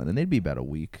Long Island, and they'd be about a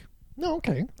week, No,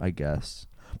 okay. I guess.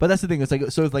 But that's the thing. It's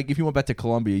like so. It's like if you went back to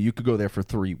Colombia, you could go there for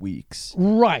 3 weeks.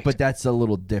 Right. But that's a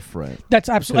little different. that's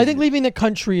absolutely. I because- think leaving the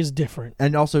country is different.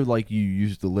 And also, like you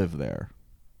used to live there,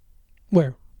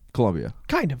 Where? Colombia.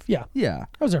 Kind of. Yeah. Yeah.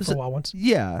 I was there for a while once.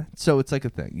 Yeah. So it's like a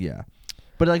thing. Yeah.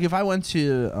 But like if I went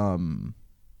to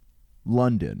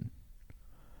London,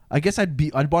 I guess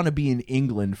I'd want to be in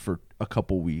England for a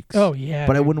couple weeks. Oh yeah.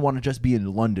 But I dude. wouldn't want to just be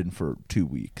in London for 2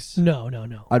 weeks. No.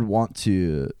 I'd want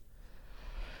to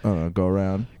go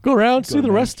around. Go around, see Go the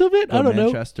to rest of it. Go I don't know.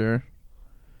 Manchester.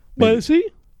 By Maybe- the sea.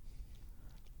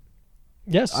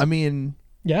 Yes. I mean,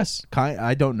 yes.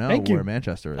 I don't know Thank you. where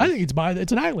Manchester is. I think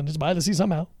it's an island. It's by the sea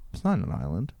somehow. It's not an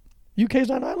island. UK's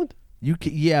not an island.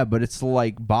 Yeah, but it's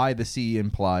like by the sea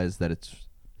implies that it's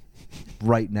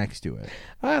right next to it.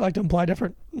 I like to imply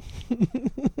different.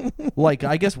 Like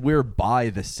I guess we're by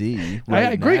the sea. I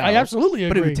Right agree. now, I absolutely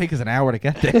But it agree. would take us an hour to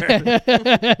get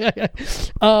there.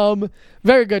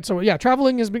 Very good. So yeah,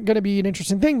 traveling is going to be an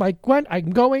interesting thing. Mike went.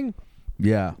 I'm going.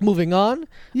 Yeah. Moving on.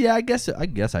 Yeah. I guess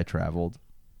I traveled.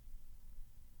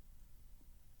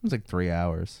 It was like 3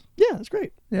 hours. Yeah, that's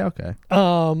great. Yeah. Okay.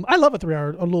 I love a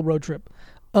 3-hour a little road trip.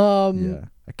 Yeah.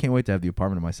 I can't wait to have the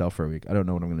apartment to myself for a week. I don't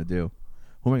know what I'm going to do.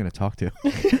 Who am I going to talk to?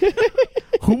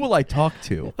 Who will I talk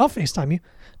to? I'll FaceTime you.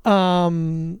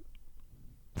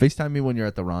 FaceTime me when you're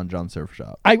at the Ron John Surf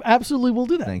Shop. I absolutely will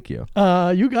do that. Thank you.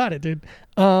 You got it, dude.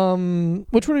 Which one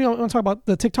do you want to talk about?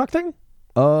 The TikTok thing?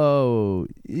 Oh,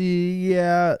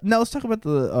 yeah. No, let's talk about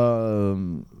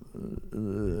the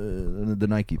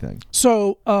Nike thing.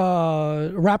 So,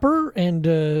 rapper and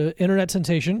internet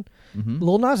sensation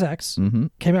Lil Nas X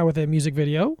came out with a music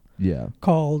video Yeah.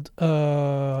 called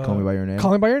Call Me By Your Name.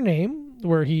 Call Me By Your Name,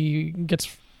 where he goes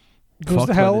Fucked to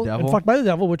by hell the and devil? fucked by the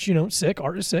devil, which, sick.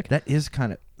 Art is sick. That is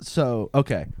kind of so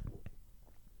okay.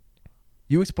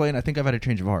 You explain. I think I've had a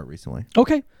change of heart recently.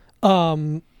 Okay.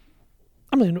 And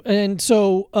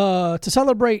so to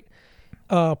celebrate,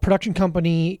 production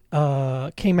company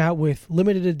came out with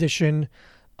limited edition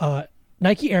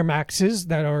Nike Air Maxes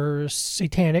that are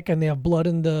satanic and they have blood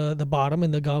in the bottom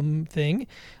and the gum thing.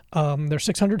 There's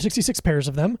 666 pairs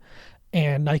of them,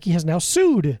 and Nike has now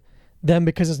sued them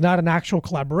because it's not an actual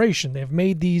collaboration. They've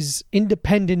made these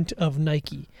independent of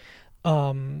Nike.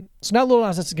 So now Lil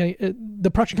Nas X is getting,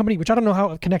 the production company, which I don't know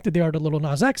how connected they are to Lil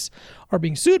Nas X, are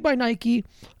being sued by Nike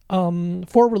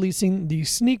for releasing these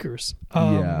sneakers.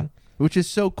 Yeah. Which is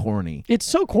so corny. It's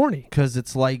so corny. Because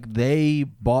it's like they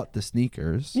bought the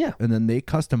sneakers. Yeah. And then they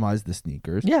customized the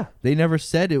sneakers. Yeah. They never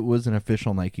said it was an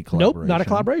official Nike collaboration. Nope, not a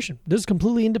collaboration. This is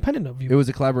completely independent of you. It was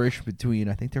a collaboration between,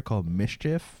 I think they're called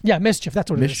Mischief. Yeah, Mischief.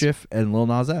 That's what it is. Mischief and Lil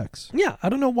Nas X. Yeah, I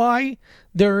don't know why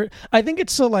they're. I think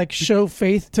it's to like show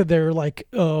faith to their like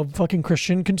fucking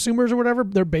Christian consumers or whatever.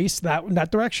 They're based in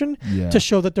that direction Yeah. to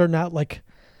show that they're not like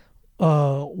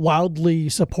wildly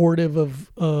supportive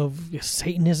of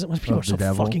Satanism. People are the so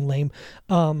devil. fucking lame.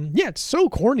 Yeah, it's so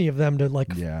corny of them to like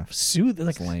Yeah. sue.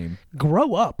 Like, It's lame.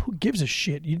 grow up. Who gives a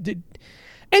shit? You did.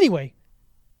 Anyway,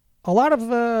 a lot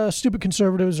of stupid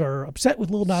conservatives are upset with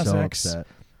Lil Nas So X. upset.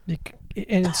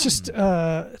 And it's just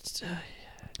it's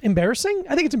embarrassing.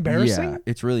 I think it's embarrassing. Yeah,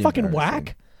 it's really fucking embarrassing.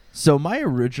 whack. So my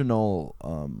original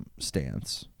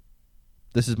stance,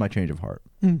 this is my change of heart.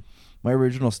 Mm. My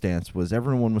original stance was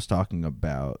everyone was talking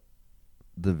about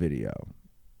the video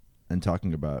and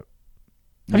talking about.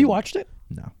 Have you watched it?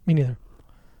 No, Me neither.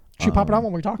 Should we pop it on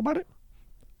when we talk about it?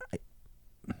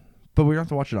 but we don't have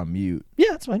to watch it on mute. Yeah,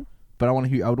 that's fine. But I want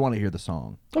to hear. I would want to hear the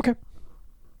song. Okay.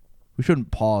 We shouldn't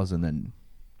pause and then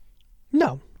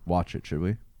No. watch it, should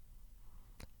we?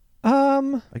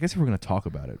 Um, I guess if we're gonna talk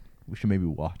about it, we should maybe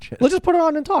watch it. let's just put it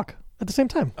on and talk at the same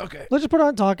time. Okay. Let's just put it on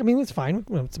and talk. I mean, it's fine.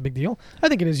 Well, it's a big deal. I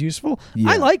think it is useful.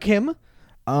 Yeah. I like him.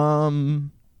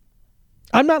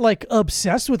 I'm not like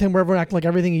obsessed with him where everyone act like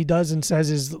everything he does and says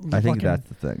is I think fucking- that's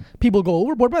the thing. people go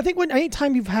overboard. But I think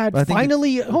anytime you've had But I think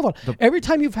finally, hold on, every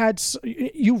time you've had,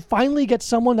 you finally get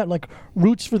someone that like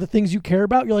roots for the things you care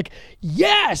about. You're like,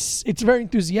 yes, it's very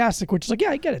enthusiastic. Which is like,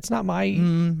 yeah, I get it. It's not my.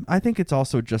 I think it's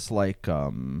also just like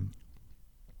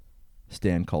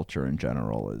stan culture in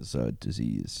general is a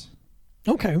disease.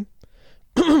 Okay,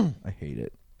 I hate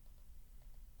it.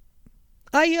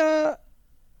 I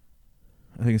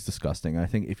think it's disgusting. I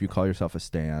think if you call yourself a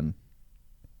stan,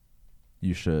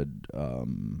 you should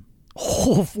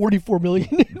 44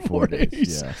 million in 4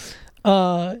 days.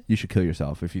 Yeah. You should kill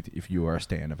yourself if you are a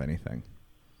stan of anything.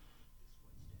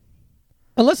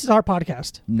 Unless it's our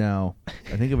podcast. No,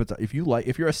 I think if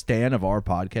you're a stan of our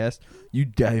podcast, you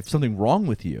have something wrong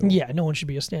with you. Yeah, no one should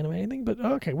be a stand of anything. But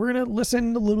okay, we're gonna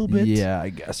listen a little bit. Yeah, I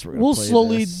guess we're gonna We'll play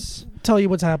slowly this. tell you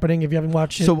what's happening if you haven't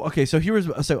watched it. So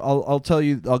I'll tell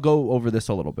you. I'll go over this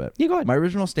a little bit. You go ahead. My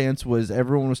original stance was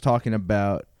everyone was talking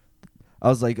about. I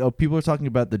was like, oh, people are talking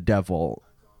about the devil,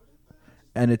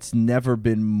 and it's never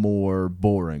been more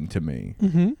boring to me.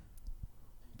 Mm-hmm.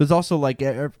 There's also like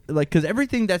because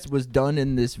everything that was done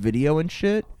in this video and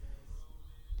shit,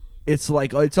 it's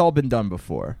like it's all been done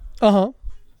before. Uh-huh.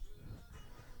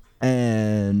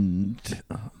 And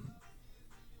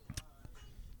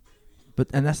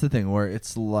that's the thing where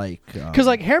it's like Because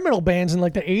like hair metal bands in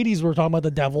like the 80s were talking about the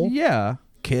devil. yeah,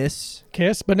 Kiss.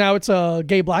 But now it's a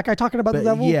gay black guy talking about the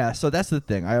devil. Yeah, so that's the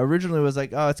thing. I originally was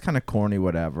like, oh, it's kind of corny,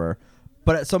 whatever.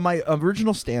 But so my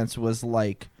original stance was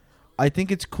like, I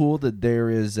think it's cool that there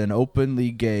is an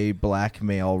openly gay black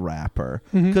male rapper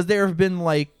because there have been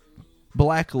like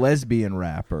black lesbian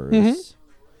rappers. And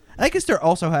I guess there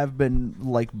also have been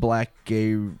like black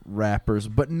gay rappers,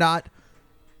 but not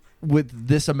with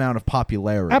this amount of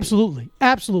popularity. Absolutely.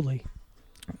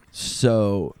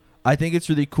 So I think it's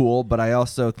really cool, but I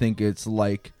also think it's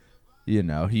like,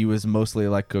 he was mostly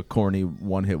like a corny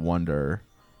one-hit wonder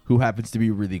who happens to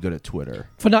be really good at Twitter.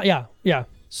 Yeah.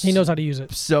 He knows how to use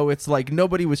it. So it's like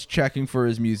nobody was checking for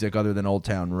his music other than Old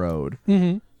Town Road.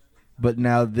 Mm-hmm. But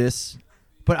now here's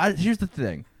the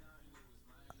thing.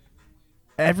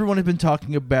 Everyone has been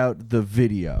talking about the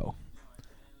video.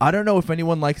 I don't know if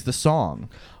anyone likes the song.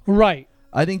 Right.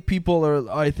 I think I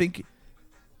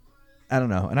don't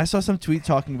know. And I saw some tweet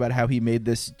talking about how he made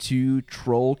this to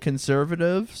troll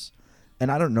conservatives. And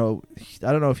I don't know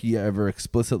if he ever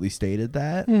explicitly stated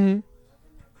that. Mm-hmm.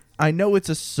 I know it's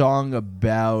a song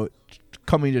about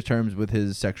coming to terms with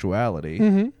his sexuality.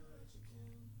 Mm-hmm.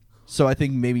 So I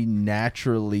think maybe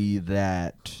naturally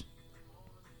that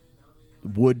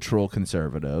would troll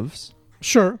conservatives.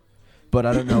 Sure. But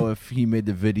I don't know if he made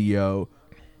the video.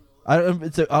 I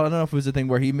don't know if it was a thing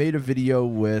where he made a video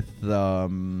with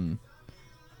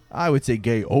I would say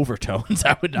gay overtones.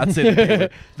 I would not say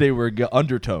that they were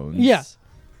undertones. Yeah.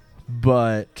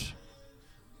 But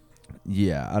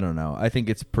yeah, I don't know. I think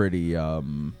it's pretty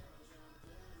the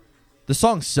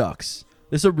song sucks.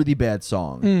 This is a really bad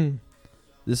song.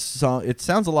 This song, it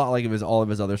sounds a lot like all of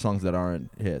his other songs that aren't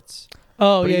hits.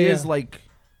 Oh, but yeah, he yeah. is like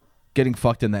getting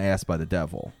fucked in the ass by the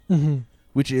devil,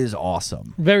 which is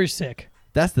awesome. Very sick.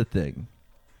 That's the thing.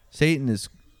 Satan is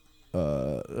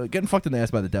getting fucked in the ass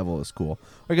by the devil is cool.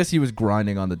 I guess he was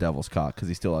grinding on the devil's cock because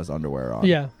he still has underwear on.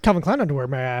 Yeah, Calvin Klein underwear,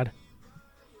 may I add.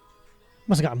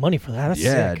 Must have got money for that. That's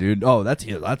yeah, sick. dude. Oh, that's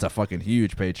a fucking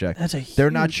huge paycheck. That's a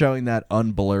They're not showing that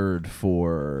unblurred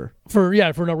for for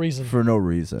no reason. no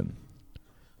reason.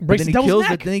 Breaks the Then devil's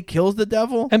neck then he kills the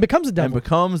devil and becomes a and devil.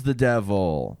 becomes the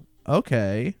devil.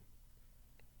 Okay.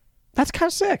 That's kind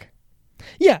of sick.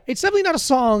 Yeah, it's definitely not a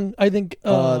song. I think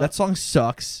That song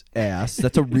sucks ass.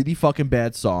 That's a really fucking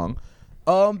bad song.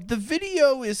 The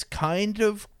video is kind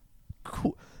of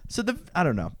cool. So I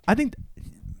don't know. I think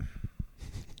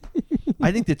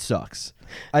it sucks.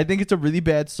 I think it's a really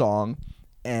bad song,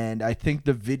 and I think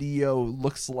the video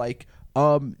looks like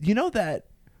you know that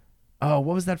what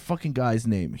was that fucking guy's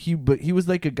name? He was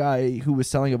like a guy who was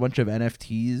selling a bunch of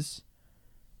NFTs,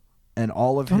 and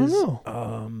all of his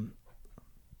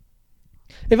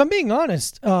if I'm being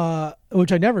honest,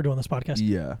 which I never do on this podcast,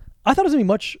 yeah. I thought it was gonna be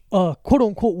much quote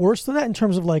unquote worse than that in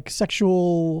terms of like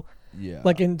sexual, Yeah.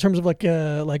 like in terms of like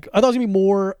I thought it was gonna be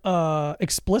more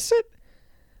explicit.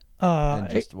 And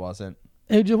just wasn't.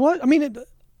 It just was. I mean,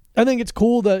 I think it's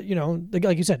cool that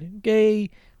like you said, gay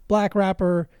black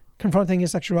rapper confronting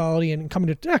his sexuality and coming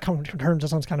to terms. That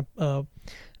sounds kind of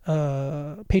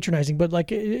patronizing, but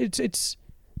like it's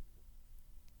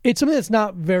something that's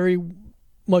not very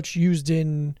much used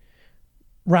in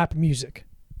rap music,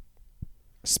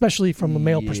 especially from a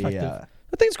male perspective. Yeah.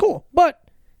 I think it's cool, but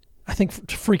I think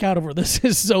to freak out over this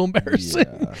is so embarrassing.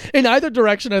 Yeah. In either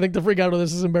direction, I think to freak out over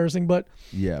this is embarrassing. But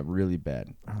Yeah, really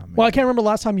bad. Oh, man. well, I can't remember the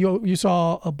last time you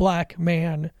saw a black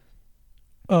man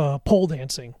pole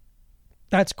dancing.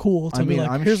 That's cool to be like,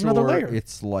 I'm here's sure another layer.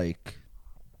 It's like,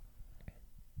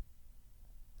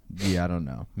 yeah, I don't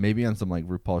know. Maybe on some like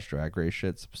RuPaul's Drag Race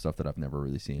shit, stuff that I've never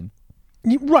really seen.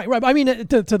 Right. I mean,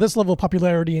 to this level of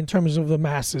popularity in terms of the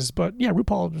masses, but yeah,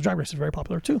 RuPaul's Drag Race is very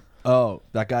popular too. Oh,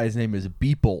 that guy's name is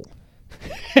Beeple.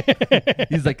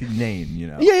 He's like a name, you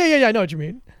know. Yeah. I know what you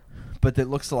mean. But it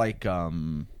looks like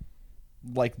the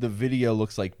video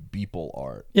looks like Beeple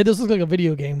art. Yeah, this looks like a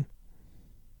video game.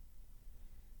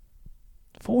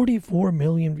 44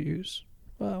 million views.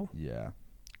 Wow. Yeah.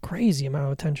 Crazy amount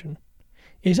of attention.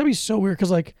 It's gonna be so weird because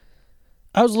like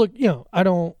I was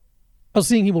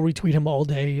seeing people retweet him all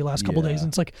day the last couple days, and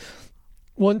it's like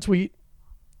one tweet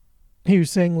he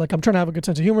was saying like, I'm trying to have a good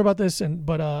sense of humor about this,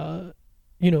 but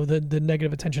the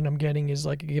negative attention I'm getting is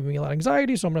like giving me a lot of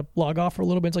anxiety, so I'm gonna log off for a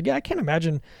little bit. It's like, yeah, I can't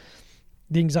imagine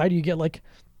the anxiety you get. Like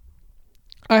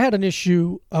I had an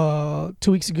issue 2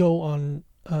 weeks ago on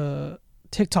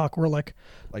TikTok where like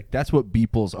that's what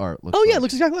Beeple's art looks oh yeah, like. it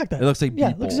looks exactly like that. It looks like yeah,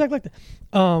 Beeple. it looks exactly like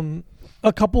that.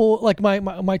 A couple like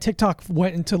my TikTok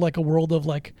went into like a world of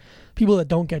like people that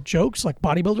don't get jokes, like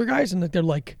bodybuilder guys, and that they're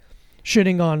like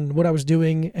shitting on what I was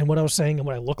doing and what I was saying and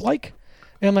what I look like.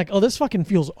 And I'm like, oh, this fucking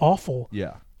feels awful.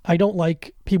 Yeah. I don't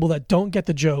like people that don't get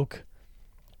the joke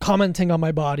commenting on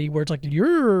my body where it's like,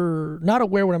 you're not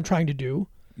aware what I'm trying to do.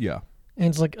 Yeah. And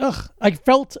it's like, ugh, I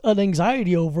felt an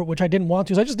anxiety over it, which I didn't want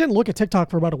to. So I just didn't look at TikTok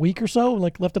for about a week or so and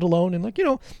like left it alone. And like,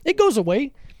 it goes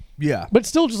away, Yeah. but it's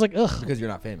still just like, ugh, Because you're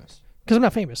not famous. because I'm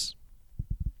not famous.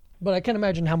 But I can't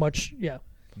imagine how much, yeah.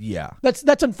 Yeah.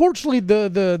 That's unfortunately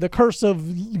the curse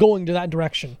of going to that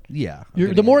direction. Yeah.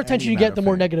 The more attention you get, the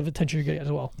more negative attention you get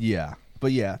as well. Yeah.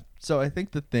 But yeah. So I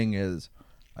think the thing is,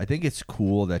 I think it's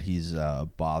cool that he's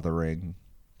bothering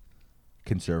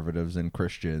conservatives and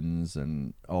Christians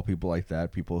and all people like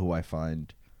that, people who I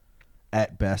find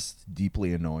at best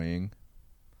deeply annoying.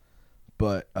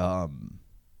 But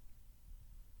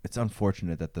it's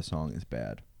unfortunate that the song is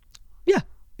bad. Yeah.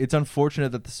 It's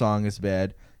unfortunate that the song is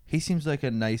bad. He seems like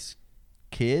a nice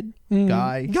kid,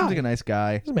 guy. He seems like a nice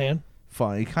guy. He's a man.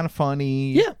 Funny, kind of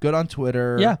funny. Yeah. Good on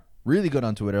Twitter. Yeah. Really good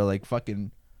on Twitter. Like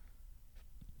fucking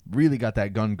really got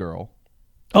that gun girl.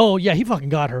 Oh, yeah, he fucking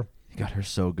got her. He got her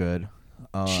so good.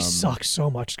 She sucks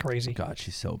so much. It's crazy. God,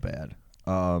 she's so bad.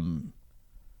 But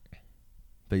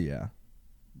yeah.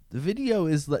 The video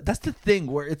is that's the thing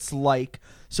where it's like,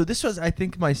 so this was I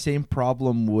think my same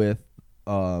problem with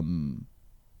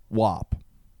WAP.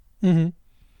 Mm-hmm.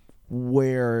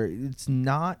 Where it's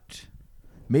not,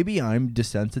 maybe I'm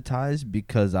desensitized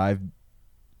because I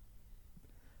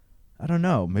don't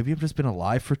know, maybe I've just been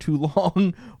alive for too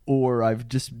long, or I've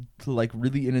just like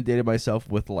really inundated myself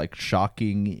with like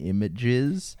shocking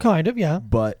images. Kind of, yeah.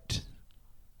 But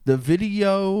the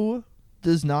video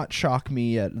does not shock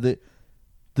me at the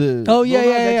Oh, yeah, Lil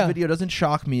Nas yeah, X yeah. video doesn't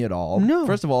shock me at all. No.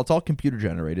 First of all, it's all computer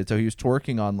generated, so he was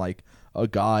twerking on like a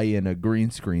guy in a green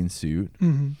screen suit.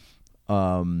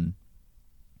 Mm-hmm.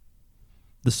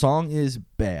 The song is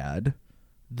bad.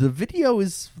 The video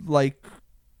is like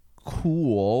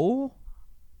cool.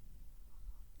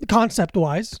 Concept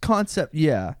wise. Concept,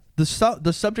 yeah. The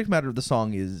subject matter of the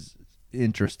song is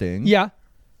interesting. Yeah.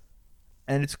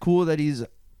 And it's cool that he's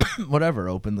whatever,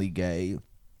 openly gay.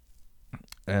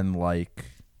 And like,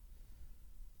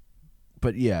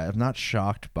 but yeah, I'm not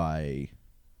shocked by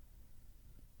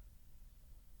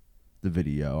the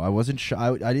video. I wasn't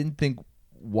I didn't think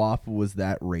WAP was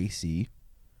that racy.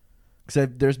 Because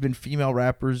there's been female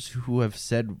rappers who have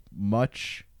said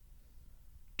much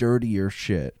dirtier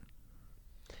shit.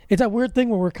 It's that weird thing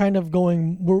where we're kind of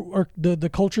going, the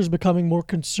culture's becoming more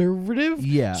conservative.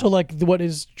 Yeah. So like what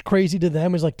is crazy to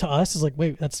them is like to us is like,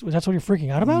 wait, that's what you're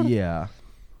freaking out about? Yeah.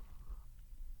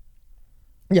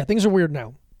 Yeah, things are weird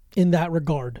now in that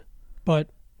regard. But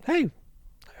hey,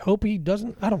 I hope he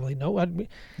doesn't. I don't really know.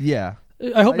 Yeah.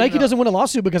 I hope Nike doesn't win a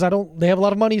lawsuit because they have a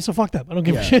lot of money, so fuck them. I don't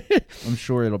give a shit. I'm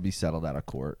sure it'll be settled out of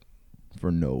court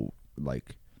for no,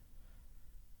 like,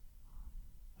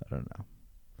 I don't know.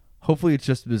 Hopefully it's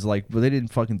just was like, well, they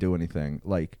didn't fucking do anything.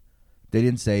 Like, they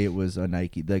didn't say it was a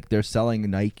Nike. Like, they're selling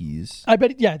Nikes. I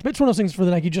bet, yeah, it's one of those things for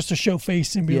the Nike just to show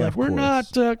face and be like, we're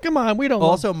not, come on, we don't.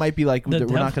 Also, it might be like, we're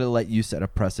devil. not going to let you set a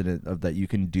precedent of that you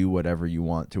can do whatever you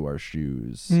want to our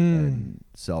shoes and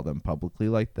sell them publicly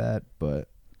like that. But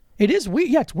it is weird.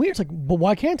 Yeah, it's weird. It's like, but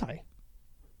why can't I?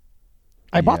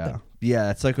 I bought them.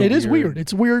 Yeah, it's like it is weird.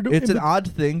 It's weird. It's an odd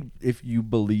thing if you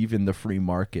believe in the free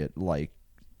market like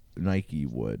Nike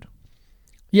would.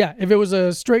 Yeah, if it was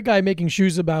a straight guy making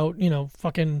shoes about,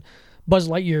 fucking Buzz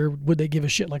Lightyear, would they give a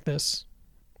shit like this?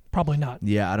 Probably not.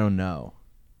 Yeah, I don't know.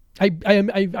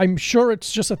 I'm sure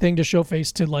it's just a thing to show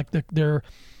face to like their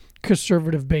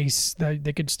conservative base that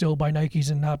they could still buy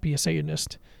Nikes and not be a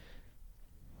Satanist.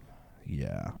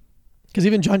 Yeah. Because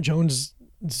even John Jones,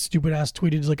 stupid ass,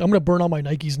 tweeted, he's like, I'm going to burn all my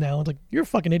Nikes now. It's like, you're a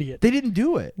fucking idiot. They didn't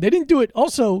do it. They didn't do it.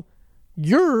 Also,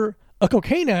 you're a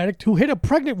cocaine addict who hit a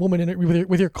pregnant woman in it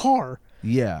with your car.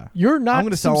 Yeah. You're not. I'm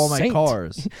going to sell all my saint.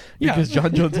 cars Yeah. because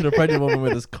John Jones hit a pregnant woman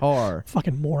with his car.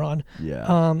 Fucking moron. Yeah.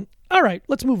 All right,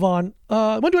 let's move on.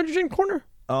 Want to do Energy Drink Corner?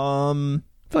 I feel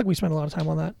like we spent a lot of time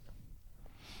on that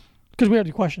because we had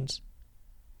your questions.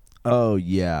 Oh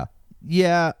yeah.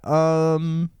 Yeah.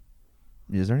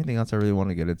 Is there anything else I really want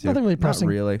to get into? Nothing really pressing.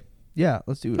 Not really. Yeah,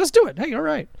 let's do it. Let's do it. Hey, all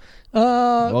right.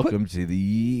 Welcome to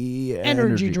the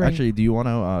energy drink. Actually, do you want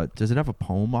to? Does it have a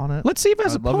poem on it? Let's see if it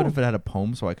has I'd a love poem. it if it had a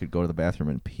poem, so I could go to the bathroom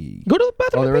and pee. Go to the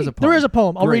bathroom. Oh, there and is pee. a poem. There is a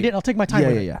poem. I'll Great. read it. I'll take my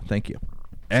time. Yeah. Thank you.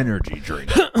 Energy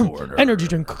drink corner. Energy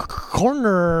Drink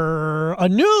Corner. A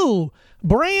new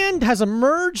brand has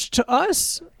emerged to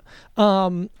us.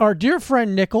 Our dear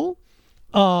friend Nickel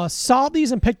saw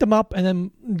these and picked them up and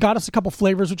then got us a couple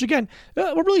flavors, which again,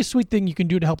 a really sweet thing you can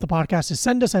do to help the podcast is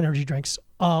send us energy drinks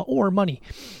or money.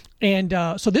 And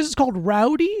so this is called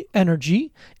Rowdy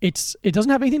Energy. It doesn't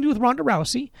have anything to do with Ronda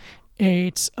Rousey.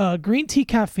 It's green tea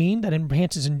caffeine that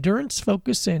enhances endurance,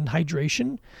 focus, and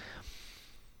hydration.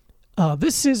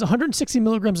 This is 160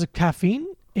 milligrams of caffeine.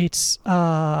 It's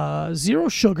 0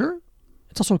 sugar.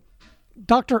 It's also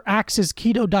Dr. Axe's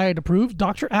keto diet approved.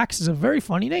 Dr. Axe is a very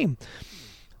funny name.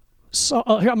 So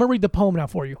here, I'm going to read the poem now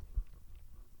for you.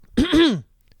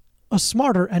 A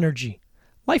smarter energy.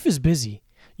 Life is busy.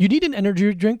 You need an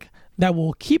energy drink that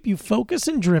will keep you focused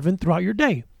and driven throughout your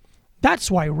day. That's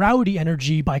why Rowdy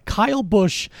Energy by Kyle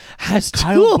Busch has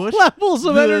two levels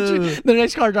of energy. The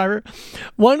nice car driver.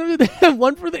 One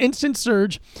for the instant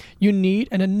surge you need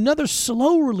and another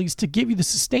slow release to give you the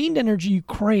sustained energy you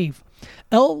crave.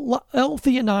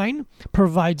 L-theanine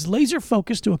provides laser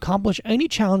focus to accomplish any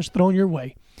challenge thrown your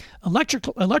way.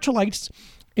 Electrolytes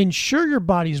ensure your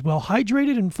body is well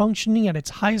hydrated and functioning at its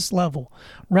highest level.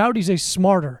 Rowdy's a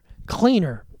smarter,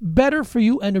 cleaner, better for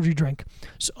you energy drink.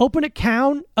 So open a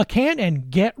can and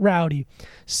get rowdy.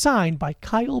 Signed by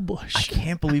Kyle Busch. I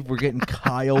can't believe we're getting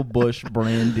Kyle Busch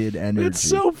branded energy. It's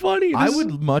so funny. I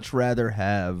would much rather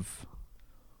have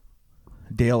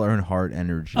Dale Earnhardt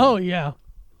energy. Oh yeah.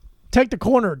 Take the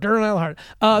corner, Dale Earnhardt.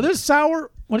 This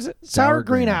sour, what is it? Sour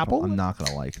green apple. I'm not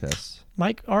gonna like this.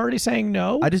 Mike already saying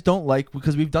no. I just don't like,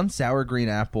 because we've done sour green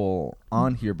apple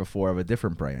on here before of a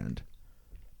different brand.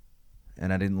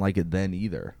 And I didn't like it then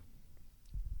either.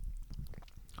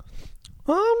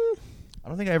 I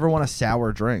don't think I ever want a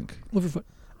sour drink. Move your foot.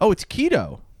 Oh, it's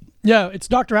keto. Yeah, it's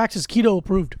Dr. Axe's keto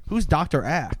approved. Who's Dr.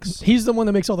 Axe? He's the one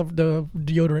that makes all the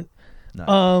deodorant. No.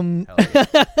 Hell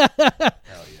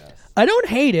yes. I don't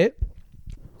hate it.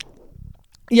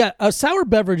 Yeah, a sour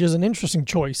beverage is an interesting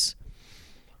choice.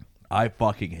 I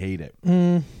fucking hate it.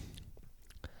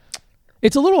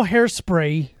 It's a little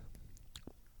hairspray.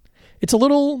 It's a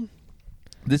little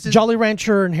This is Jolly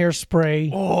Rancher and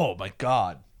hairspray. Oh my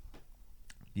god.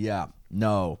 Yeah.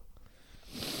 No.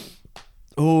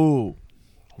 Oh,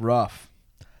 rough.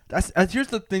 That's here's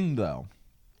the thing though.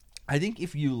 I think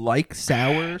if you like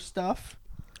sour stuff,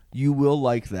 you will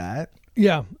like that.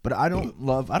 Yeah. But I don't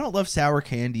love sour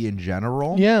candy in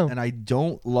general. Yeah. And I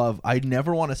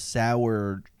never want a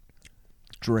sour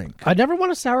drink. I never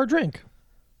want a sour drink.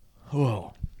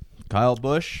 Oh. Kyle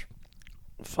Busch.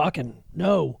 Fucking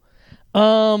no.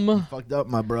 Fucked up,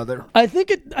 my brother. I think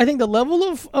the level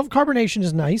of carbonation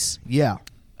is nice. Yeah.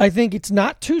 I think it's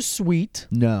not too sweet.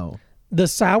 No. The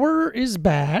sour is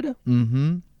bad.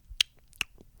 Mm-hmm.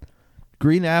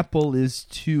 Green apple is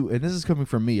too, and this is coming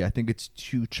from me, I think it's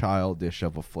too childish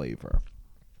of a flavor.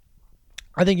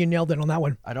 I think you nailed it on that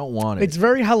one. I don't want it. It's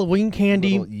very Halloween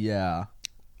candy. Yeah.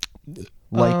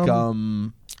 Like,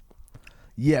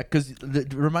 yeah, because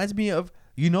it reminds me of,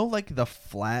 like the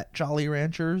flat Jolly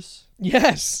Ranchers?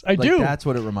 Yes, I Like, do. that's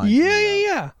what it reminds me of.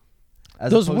 Yeah.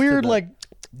 As Those opposed to weird, the- like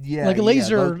yeah,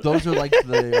 laser. Those are like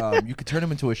the, you could turn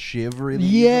them into a shiv really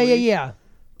yeah. easily.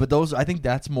 But those, I think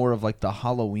that's more of like the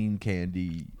Halloween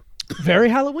candy, Very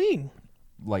Halloween.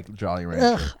 like Jolly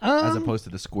Rancher, as um, opposed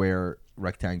to the square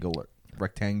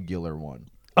rectangular one.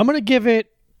 I'm gonna give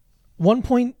it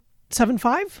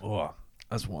 1.75. Oh,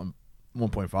 that's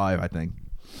 1.5, I think.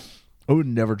 I would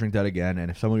never drink that again. And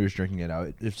if someone was drinking it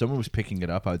out, if someone was picking it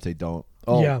up, I would say don't.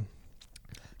 Oh, Yeah.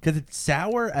 because it's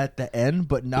sour at the end,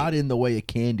 but not in the way a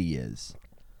candy is.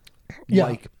 Yeah.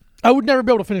 Like, I would never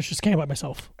be able to finish this can by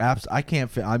myself. I can't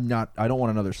fit. I don't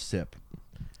want another sip.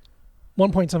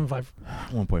 1.75.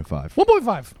 1.5. 1.5.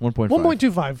 1.5.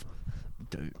 1.25.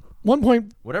 Dude. 1.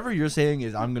 Whatever you're saying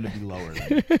is I'm going to be lower than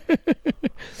you.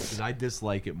 Because I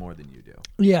dislike it more than you do.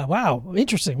 Yeah, wow.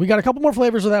 Interesting. We got a couple more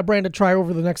flavors of that brand to try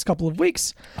over the next couple of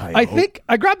weeks. I hope. think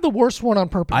I grabbed the worst one on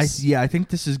purpose. I think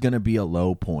this is going to be a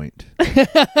low point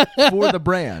for the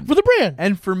brand. For the brand.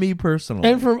 And for me personally.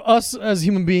 And for us as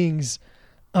human beings.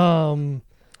 I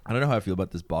don't know how I feel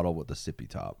about this bottle with the sippy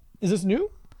top. Is this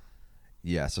new?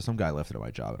 Yeah, so some guy left it at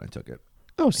my job and I took it.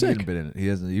 Oh, He sick. hasn't been in it.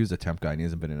 He was a temp guy and he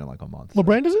hasn't been in it like a month. What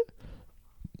brand is it?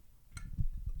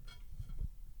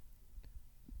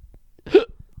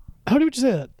 How do you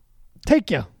say that?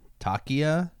 Take ya.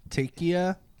 Takia?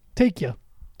 Takia? Take ya.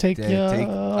 Take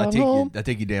ya. I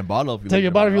take your damn bottle if you Take leave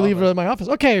your it bottle in if you my leave it office. at my office.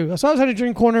 Okay, so I was at a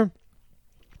drink corner.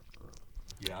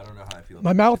 Yeah, I don't know how I feel about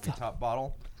My the mouth. sippy top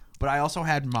bottle. But I also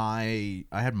had my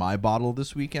bottle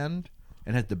this weekend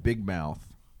and had the big mouth.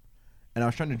 And I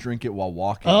was trying to drink it while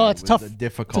walking. Oh, and it's it was tough.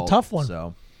 Difficult. It's a tough one.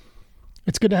 So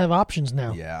It's good to have options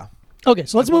now. yeah. Okay,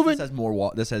 so let's move in. This has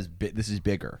more. This is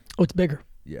bigger. Oh, it's bigger.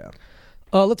 Yeah.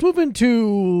 Let's move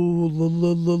into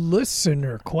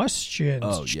listener questions.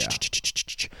 Oh, yeah.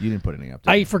 You didn't put anything up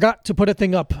there. I forgot to put a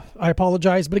thing up. I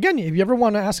apologize. But again, if you ever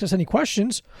want to ask us any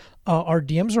questions, our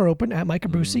DMs are open at Mike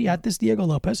Abruzzi, at this Diego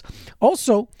Lopez.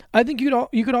 Also, I think you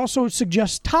could also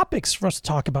suggest topics for us to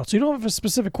talk about. So you don't have a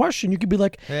specific question. You could be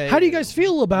like, Hey, how do you guys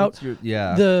feel about What's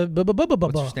your the blah, blah, blah, blah, blah,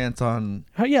 What's your blah? stance on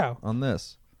Yeah,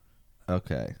 this?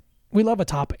 Okay. we love a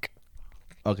topic.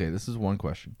 Okay, this is one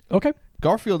question. Okay.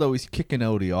 Garfield always kicking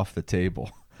Odie off the table.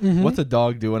 Mm-hmm. What's a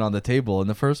dog doing on the table in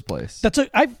the first place? That's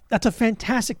a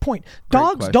fantastic point. Great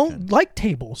Dogs question. don't like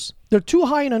tables. They're too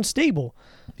high and unstable.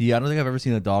 Yeah, I don't think I've ever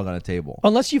seen a dog on a table.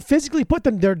 Unless you physically put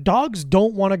them, their dogs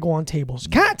don't want to go on tables.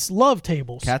 Cats love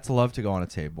tables. Cats love to go on a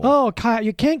table. Oh, cat,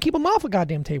 you can't keep them off a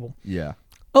goddamn table. Yeah.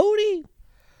 Odie,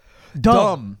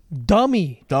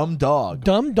 dummy, Dumb dog.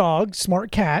 dumb dog,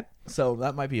 smart cat. So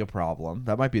that might be a problem.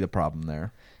 That might be the problem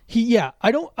there.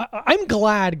 I'm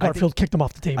glad Garfield kicked him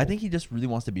off the table. I think he just really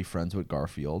wants to be friends with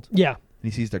Garfield. Yeah, And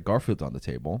he sees that Garfield's on the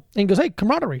table. and he goes, "Hey,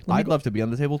 camaraderie." I'd love to be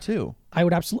on the table too. I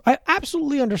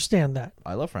absolutely understand that.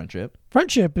 I love friendship.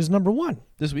 Friendship is number one.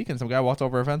 This weekend, some guy walked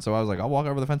over a fence, so I was like, I'll walk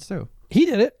over the fence too. He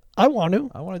did it. I want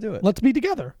to. I want to do it. Let's be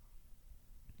together.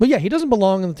 But yeah, he doesn't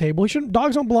belong on the table. He shouldn't.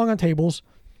 Dogs don't belong on tables.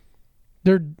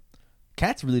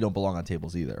 Cats really don't belong on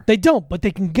tables either. They don't, but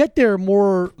they can get there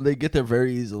more They get there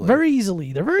very easily. very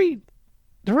easily. They're very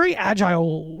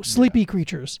agile, sleepy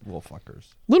creatures, little fuckers.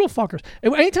 little fuckers.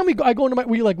 And anytime I go into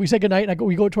we say goodnight and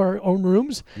we go to our own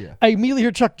rooms. Yeah. I immediately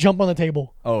hear Chuck jump on the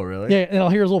table. Oh, really? Yeah, and I'll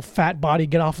hear his little fat body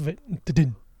get off of it.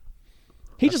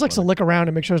 He just likes to lick around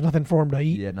and make sure there's nothing for him to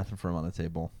eat. Yeah, nothing for him on the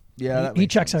table. Yeah, that He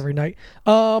makes checks sense. every night.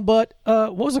 But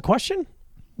what was the question?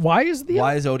 Why is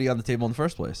Why is Odie on the table in the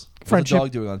first place? Friendship.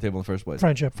 What's the dog doing on the table in the first place?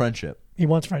 Friendship. He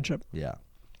wants friendship. Yeah.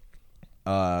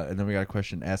 And then we got a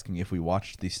question asking if we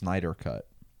watched the Snyder Cut.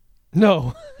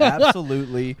 No,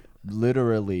 Absolutely,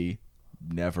 literally,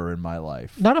 never in my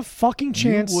life. not a fucking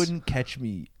chance. You wouldn't catch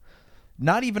me,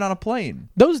 not even on a plane.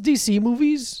 Those DC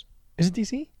movies, is it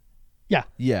DC? Yeah,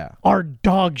 Yeah. are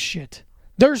dog shit.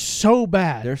 They're so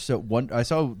bad. They're so one. I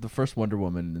saw the first Wonder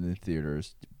Woman in the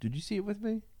theaters. Did you see it with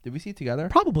me? Did we see it together?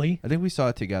 Probably. I think we saw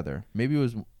it together. Maybe it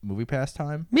was Movie Pass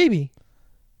time. Maybe.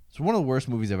 It's one of the worst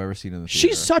movies I've ever seen in the theater.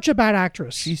 She's such a bad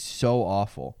actress. She's so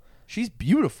awful. She's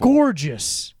beautiful,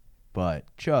 gorgeous. but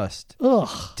just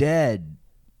Ugh. dead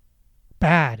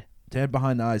Bad.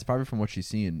 behind the eyes. Probably from what she's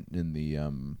seen in the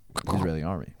Israeli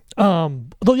army.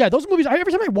 Though yeah, those movies.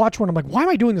 Every time I watch one, I'm like, why am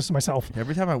I doing this to myself?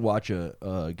 Every time I watch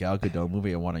a Gal Gadot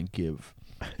movie, I want to give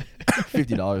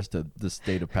 $50 to the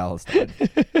state of Palestine.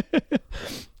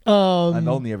 I've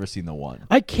only ever seen the one.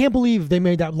 I can't believe they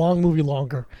made that long movie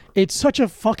longer. It's such a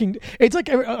fucking. It's like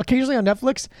occasionally on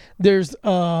Netflix, there's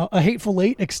a Hateful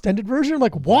Eight extended version. I'm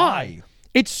like, why?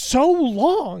 It's so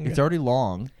long. It's already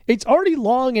long, It's already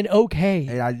long and okay.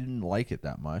 and I didn't like it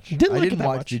that much. Didn't I like it didn't that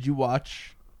watch. much. Did you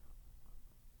watch?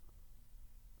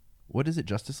 What is it?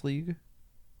 Justice League?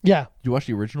 Yeah. You watched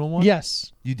the original one?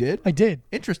 Yes, You did? I did.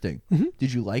 Interesting.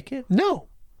 Did you like it? No,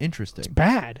 Interesting.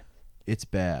 bad. It's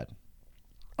bad.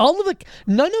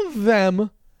 None of them.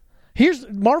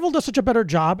 Marvel does such a better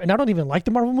job, and I don't even like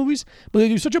the Marvel movies, but they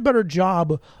do such a better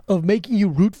job of making you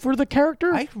root for the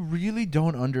character. I really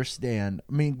don't understand.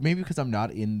 I mean, maybe because I'm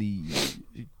not in the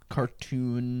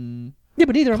cartoon yeah,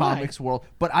 but neither am I. comics world,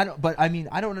 but I don't. But I mean,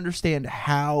 I don't understand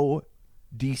how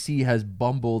DC has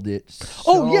bumbled it. So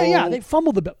Oh yeah, they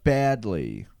fumbled the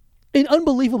badly and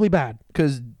unbelievably bad.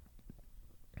 because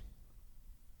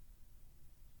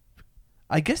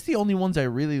I guess the only ones I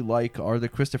really like are the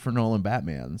Christopher Nolan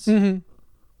Batmans. Mm-hmm.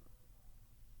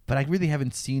 But I really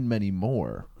haven't seen many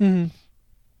more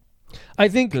I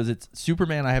think because it's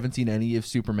Superman. I haven't seen any of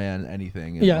Superman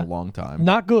anything in Yeah. a long time.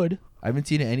 not good. I haven't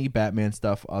seen any Batman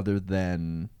stuff other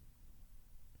than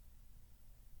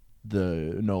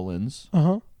the Nolans.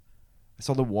 Uh-huh. I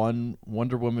saw the one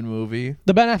Wonder Woman movie.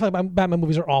 The Ben Affleck Batman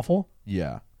movies are awful.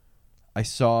 Yeah. we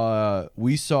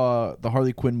saw the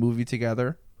Harley Quinn movie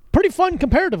together. Pretty fun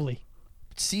comparatively.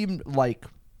 It seemed like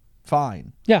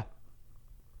fine. Yeah.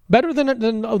 Better than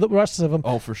the rest of them.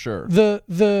 Oh, for sure. The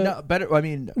No, better. I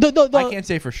mean, the I can't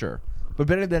say for sure, but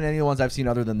better than any of the ones I've seen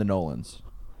other than the Nolans.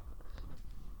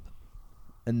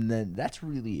 And then that's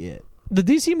really it. the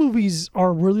DC movies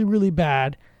are really, really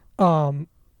bad. I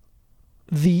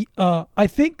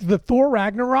think the Thor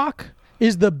Ragnarok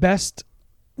is the best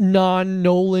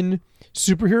non-Nolan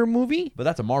superhero movie. But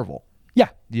that's a Marvel. Yeah.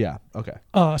 Yeah. Okay.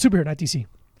 Superhero, not DC.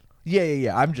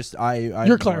 Yeah. I'm just I'm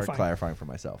You're more clarifying for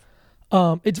myself.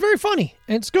 It's very funny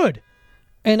and it's good.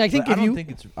 And I think But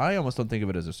I almost don't think of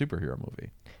it as a superhero movie.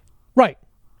 right.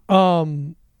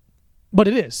 But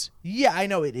it is. Yeah, I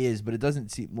know it is, but it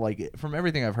doesn't seem like it. From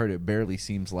everything I've heard, it barely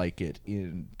seems like it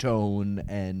in tone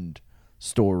and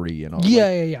story and all.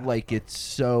 Yeah. Like it's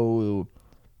so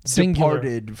Singular.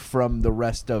 departed from the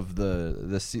rest of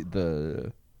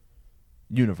the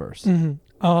universe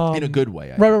Mm-hmm. in a good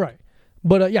way. I Right. think. Right.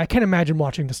 But I can't imagine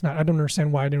watching this. I don't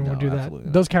understand why I didn't No, want to do that. absolutely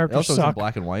not. Those It characters also is in suck.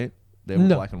 black and white. They have a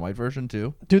No. black and white version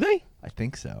too. Do they? I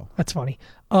think so. That's funny.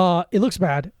 It looks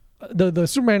bad. The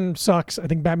Superman sucks. I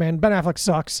think Ben Affleck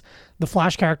sucks. The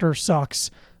Flash character sucks.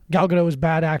 Gal Gadot is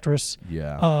bad actress.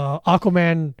 Yeah.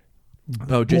 Aquaman,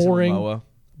 Oh, Jason boring. Momoa,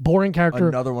 boring character.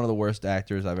 another one of the worst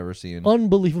actors I've ever seen.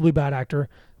 Unbelievably bad actor,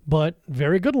 but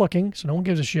very good looking, so no one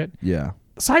gives a shit. Yeah.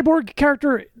 Cyborg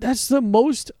character, that's the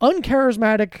most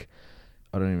uncharismatic.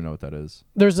 I don't even know what that is.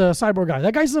 There's a cyborg guy.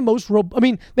 That guy's the most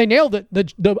they nailed it.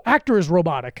 The actor is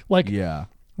robotic. Like Yeah.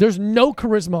 there's no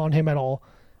charisma on him at all.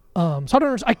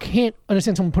 So I can't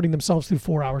understand someone putting themselves through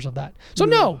 4 hours of that. So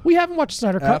no, we haven't watched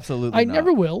Snyder Cut. Absolutely I not.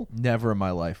 never will. Never in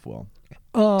my life will.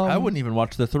 I wouldn't even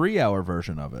watch the 3-hour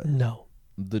version of it. No.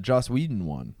 The Joss Whedon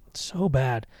one. So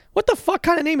bad. What the fuck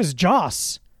kind of name is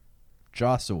Joss?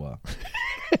 Joshua.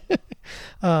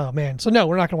 Oh man. So no,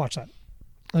 we're not gonna watch that.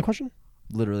 Another question?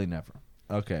 Literally never.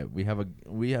 Okay, we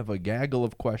have a gaggle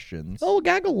of questions Oh,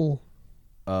 gaggle.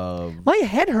 of My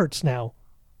head hurts now.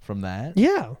 from that.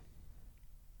 Yeah.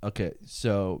 Okay,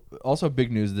 so also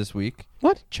big news this week.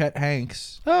 What? Chet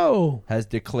Hanks Oh. has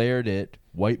declared it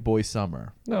White Boy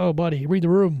Summer. Oh, buddy. Read the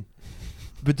room.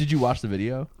 But did you watch the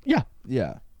video? Yeah.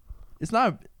 Yeah. It's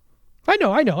not I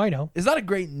know. it's not a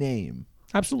great name.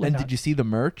 Absolutely And not. did you see the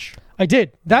merch? I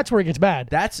did. That's where it gets bad.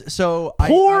 That's so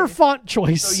Poor I font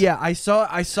choice. So yeah, I saw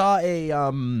a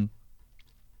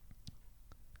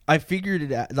I figured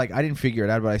it out, like I didn't figure it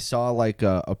out, but I saw like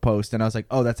a post and I was like,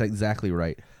 "Oh, that's exactly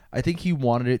right." I think he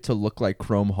wanted it to look like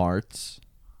Chrome Hearts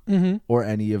or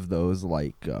any of those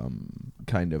like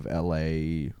kind of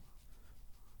LA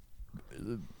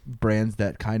brands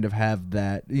that kind of have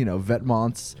that,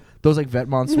 Vetements, those like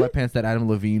Vetements sweatpants that Adam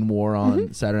Levine wore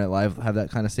on Saturday Night Live have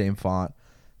that kind of same font.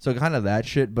 So kind of that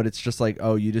shit, but it's just like,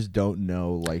 oh, you just don't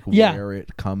know like Yeah. where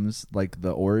it comes, like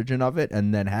the origin of it,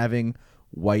 and then having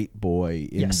white boy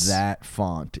in Yes. that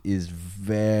font is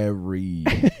very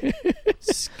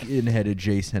skinhead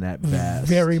adjacent at best.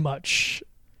 Very much.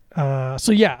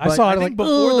 So yeah, I But saw I it think like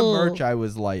before the "Ugh." merch, I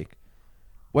was like,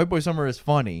 White Boy Summer is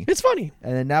funny, It's funny.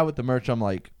 and then now with the merch, I'm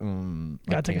like,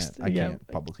 Gotta take a I yeah. can't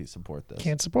publicly support this.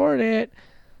 Can't support it.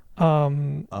 But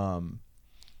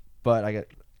I got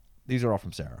these are all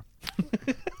from Sarah.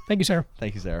 Thank you, Sarah.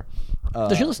 Thank you, Sarah.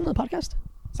 Does she listen to the podcast?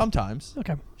 Sometimes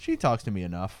Okay. she talks to me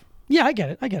enough. Yeah, I get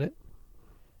it.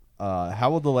 How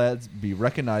will the lads be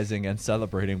recognizing and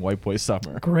celebrating White Boy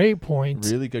Summer? Great point.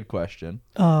 Really good question.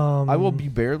 I will be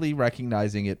barely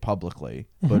recognizing it publicly,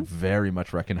 Mm-hmm. but very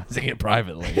much recognizing it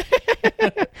privately.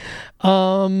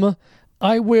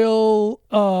 I will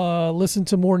listen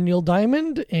to more Neil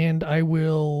Diamond, and I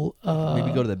will.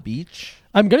 Maybe go to the beach.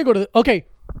 I'm gonna go to. Okay,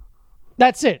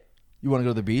 that's it. You want to go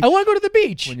to the beach? I want to go to the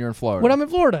beach when you're in Florida. When I'm in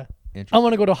Florida, I Interesting.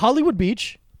 want to go to Hollywood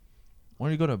Beach. Why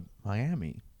don't you go to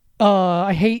Miami?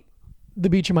 I hate the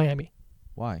beach in Miami.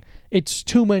 Why? It's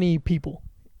too many people.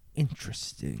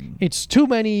 Interesting. It's too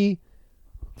many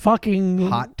fucking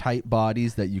Hot, tight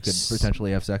bodies that you could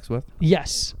potentially have sex with.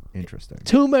 Yes. Interesting.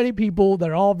 Too many people that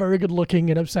are all very good looking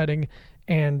and upsetting,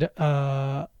 and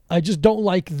I just don't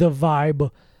like the vibe.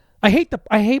 I hate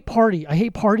party. I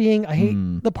hate partying. I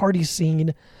hate the party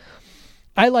scene.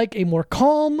 I like a more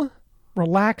calm,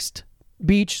 relaxed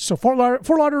beach. So Fort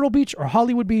Lauderdale Beach or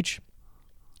Hollywood Beach.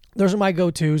 Those are my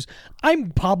go-tos.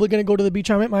 I'm probably going to go to the beach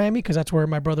I'm at Miami because that's where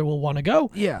my brother will want to go.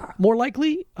 Yeah. More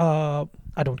likely. I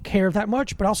don't care that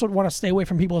much, but I also want to stay away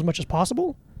from people as much as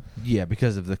possible. Yeah,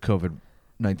 because of the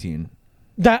COVID-19.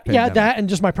 That Pandemic. that and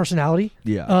just my personality.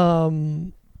 Yeah.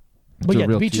 But yeah,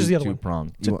 the beach is the other one.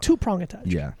 Two-prong. It's a two-prong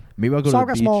attachment. Yeah. Maybe I'll go to Sawgrass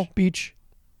the beach. Mall, beach,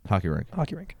 Hockey rink.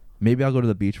 hockey rink. Maybe I'll go to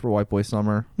the beach for White Boy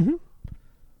Summer. Mm-hmm.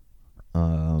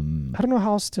 Um, I don't know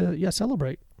how else to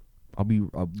celebrate. I'll really.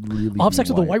 I'll have be sex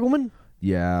with a white woman?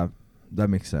 Yeah, that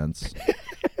makes sense.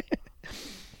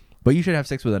 But you should have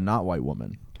sex with a not white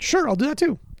woman. Sure, I'll do that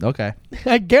too. Okay.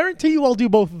 I guarantee you I'll do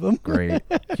both of them. Great.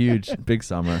 Huge. Big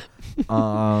summer.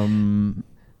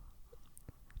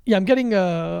 Yeah, I'm getting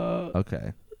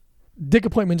Okay. dick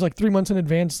appointments like 3 months in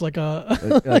advance, like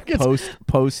Like it's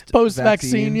post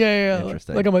vaccine. Yeah.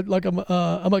 Interesting. Like I'm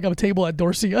a table at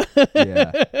Dorsia.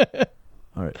 Yeah.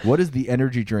 All right. What is the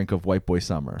energy drink of White Boy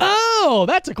Summer? Oh,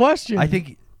 that's a question. I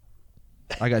think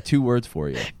I got 2 words for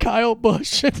you. Kyle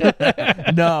Busch.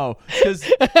 No,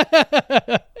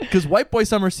 because White Boy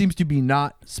Summer seems to be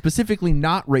specifically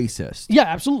not racist. Yeah,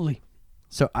 absolutely.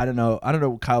 So I don't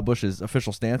know Kyle Busch's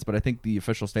official stance, but I think the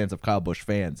official stance of Kyle Busch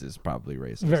fans is probably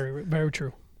racist. Very, very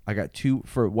true. I got 2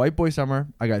 for White Boy Summer.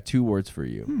 I got 2 words for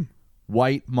you.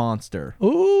 White Monster.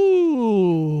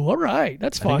 Ooh, all right.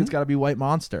 That's I think fun. it's got to be White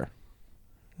Monster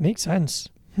Makes sense.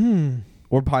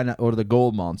 or or the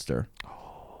Gold Monster.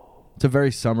 It's a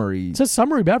very summery It's a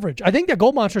summery beverage. I think that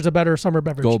Gold Monster is a better summer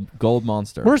beverage. Gold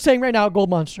Monster. We're saying right now Gold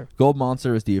Monster. Gold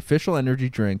Monster is the official energy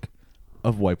drink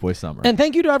of White Boy Summer. And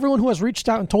thank you to everyone who has reached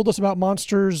out and told us about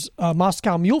Monster's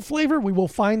Moscow Mule flavor. We will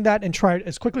find that and try it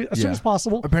as soon as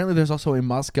possible. Apparently, there's also a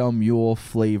Moscow Mule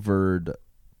flavored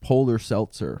polar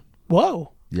seltzer.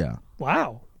 Whoa. Yeah.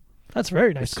 Wow. That's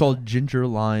very nice. It's called Ginger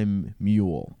Lime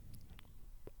Mule.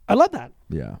 I love that.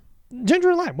 Yeah. Ginger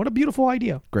and lime. What a beautiful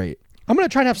idea. Great. I'm going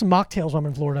to try and have some mocktails when I'm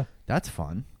in Florida. That's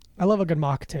fun. I love a good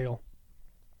mocktail.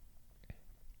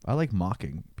 I like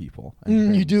mocking people. and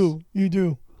You things. do. You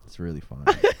do. It's really fun.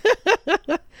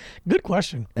 Good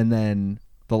question. And then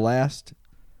the last,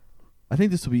 I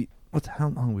think this will be, how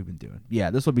long have we been doing?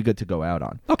 Yeah, this will be good to go out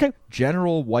on. Okay.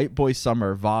 General White Boy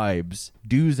Summer vibes,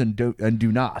 do's and do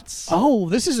nots. Oh,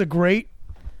 this is a great.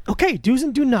 Okay, do's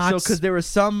and do So, nots. because there was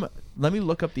some, let me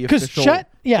look up the 'Cause official.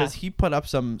 Chet- yeah. Because he put up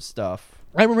some stuff.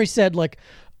 I remember he said like,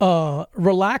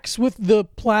 relax with the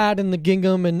plaid and the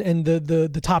gingham and the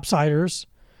topsiders,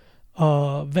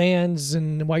 Vans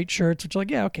and white shirts, which are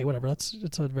like, yeah, okay, whatever.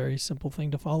 It's a very simple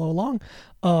thing to follow along.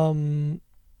 I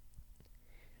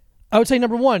would say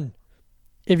number 1,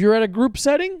 if you're at a group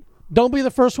setting, don't be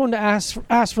the first one to ask for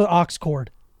the aux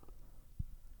cord.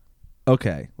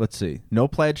 Okay, let's see. No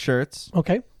plaid shirts.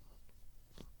 Okay,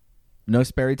 No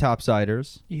Sperry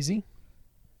topsiders. easy.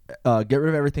 Get rid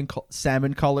of everything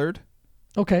salmon colored.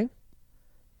 Okay.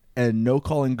 And no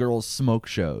calling girls smoke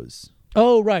shows.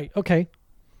 Oh, right. Okay.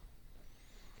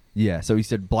 Yeah, so he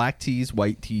said black tees,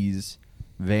 white tees,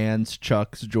 Vans,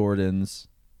 Chucks, Jordans.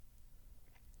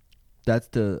 That's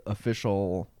the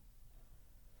official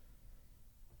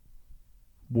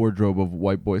wardrobe of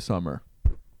White Boy Summer.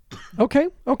 Okay.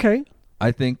 Okay.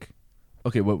 I think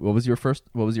Okay, what was your first?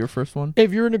 What was your first one?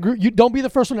 If you're in a group, you don't be the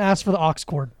first one to ask for the aux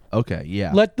cord. Okay,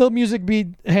 yeah. Let the music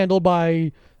be handled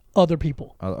by other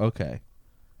people Okay,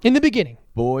 in the beginning.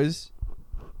 boys,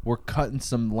 we're cutting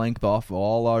some length off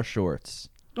all our shorts.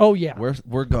 Oh yeah,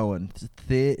 We're going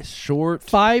short.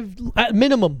 5 at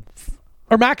minimum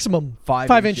or maximum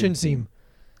 5-inch inseam.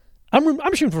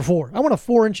 I'm shooting for 4. I want a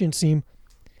 4-inch inseam.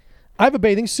 I have a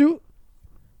bathing suit.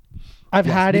 I've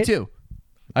had me it. too.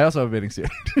 I also have a bathing suit.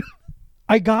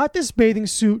 I got this bathing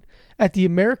suit at the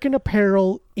American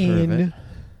Apparel in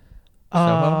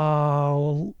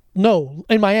Soho? no,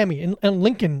 in Miami, in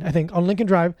Lincoln, I think, on Lincoln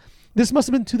Drive. This must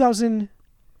have been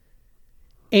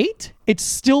 2008. It's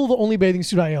still the only bathing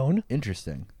suit I own.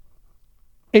 Interesting.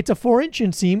 It's a 4-inch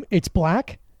inseam. It's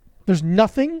black. There's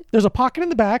nothing. There's a pocket in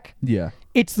the back. Yeah.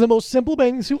 It's the most simple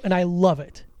bathing suit, and I love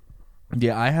it.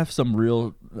 Yeah, I have some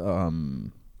real.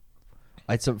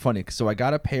 It's so funny. So I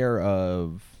got a pair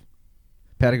of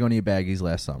Patagonia baggies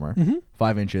last summer,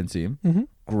 5-inch inseam,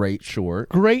 great short,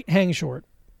 Great hang short.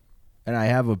 and I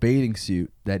have a bathing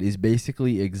suit that is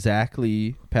basically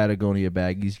exactly Patagonia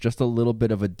baggies, just a little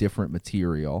bit of a different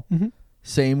material.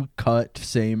 Same cut,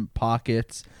 same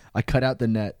pockets. I cut out the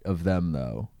net of them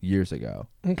though years ago,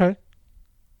 Okay.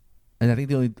 and I think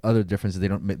the only other difference is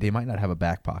they might not have a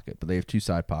back pocket, but they have 2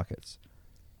 side pockets.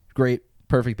 Great,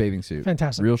 perfect bathing suit.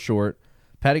 Fantastic. Real short.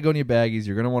 Patagonia baggies,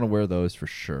 you're going to want to wear those for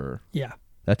sure. Yeah.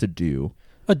 That's a do.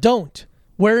 A don't.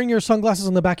 Wearing your sunglasses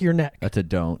on the back of your neck. That's a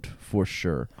don't for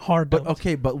sure. Hard But don't.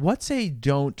 okay, but what's a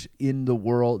don't in the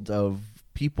world of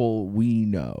people we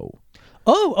know?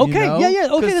 Oh, okay. You know? Yeah.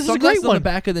 Okay, 'Cause this is a sunglasses great on one. the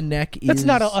back of the neck That's is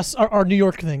not our New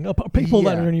York thing. People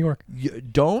that Yeah. are in New York.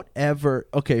 Don't ever.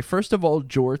 Okay, first of all,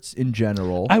 jorts in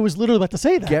general. I was literally about to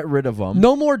say that. Get rid of them.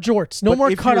 No more jorts. No But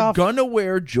more if cut off. you're gonna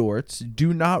wear jorts,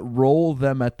 do not roll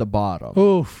them at the bottom.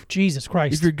 Oof, Jesus If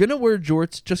Christ. you're gonna wear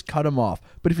jorts, just cut them off.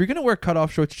 But if you're gonna wear cut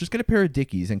off shorts, just get a pair of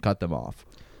Dickies and cut them off.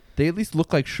 They at least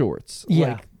look like shorts.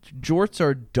 Yeah. Like, jorts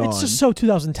are done. It's just so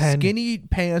 2010. Skinny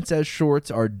pants as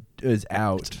shorts is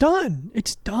out. It's done.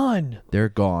 It's done. They're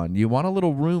gone. You want a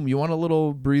little room. You want a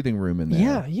little breathing room in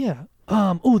there. Yeah.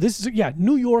 Oh, this is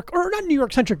New York, or not New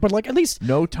York centric, but like at least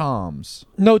No Toms.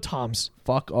 no Toms.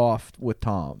 Fuck off with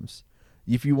Toms.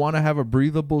 If you want to have a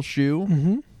breathable shoe,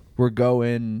 Mm-hmm. we're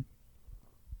going.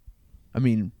 I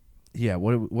mean, yeah.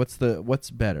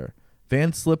 What's better?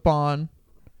 Van Slip-On.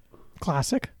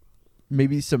 Classic.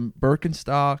 Maybe some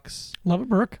Birkenstocks. Love it,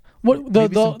 Burke. What the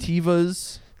Maybe some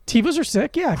Tevas. Tevas are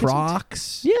sick. Yeah. I can see-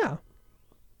 Crocs. Yeah.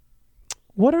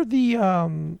 What are the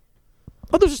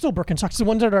Oh, those are still Birkenstocks. The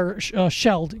ones that are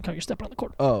shelled. Okay, you're stepping on the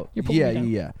cord. Oh, You're pulling me down.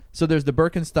 yeah. So there's the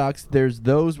Birkenstocks. There's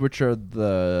those which are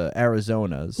the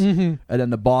Arizonas, Mhm. and then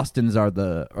the Bostons are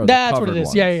the. That's what covered it is.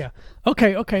 ones. Yeah.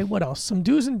 Okay. What else? Some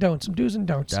do's and don'ts.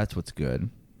 That's what's good.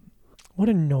 What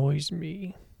annoys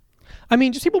me? I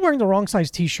mean, just people wearing the wrong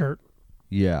size T-shirt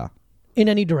Yeah. in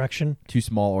any direction. Too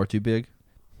small or too big?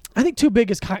 I think too big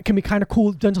can be kind of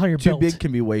cool. Depends on how you're Too built. big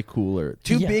can be way cooler.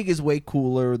 Too Yeah. big is way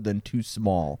cooler than too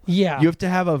small. Yeah. You have to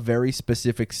have a very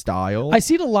specific style I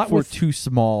see it a lot for with too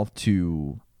small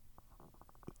to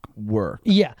work.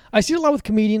 Yeah, I see it a lot with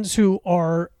comedians who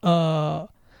are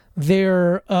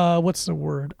they're what's the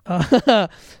word?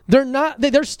 They're not.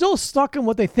 They're still stuck in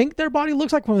what they think their body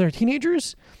looks like when they're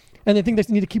teenagers, and they think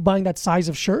they need to keep buying that size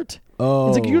of shirt. Oh.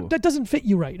 It's like that doesn't fit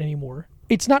you right anymore.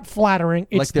 It's not flattering.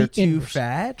 It's Like they're the too inverse.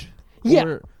 fat? Yeah.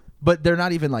 Or- but they're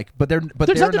not even like, but they're It's not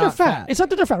that they're not fat. It's not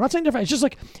that they're fat. I'm not saying they're fat. It's just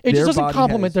like it Their just doesn't body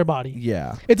compliment has- their body.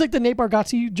 Yeah. It's like the Nate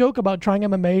Bargatze joke about trying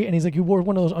MMA, and he's like, he wore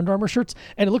one of those Under Armour shirts,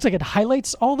 and it looks like it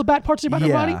highlights all the bad parts about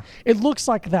your body. Yeah. It looks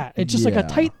like that. It's just like a Yeah.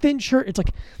 tight, thin shirt. It's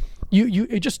like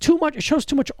it just too much. It shows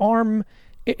too much arm.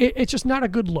 It's just not a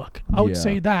good look. I would Yeah.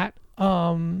 say that.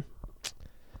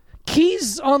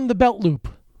 Keys on the belt loop.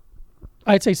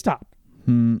 I'd say stop.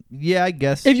 Yeah, I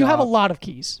guess. If you have a stop. lot of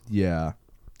keys, Yeah.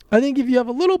 I think if you have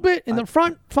a little bit in the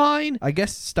front, fine. I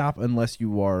guess stop unless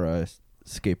you are a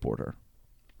skateboarder.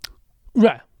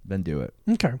 Right. Then do it.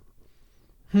 Okay.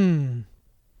 I'm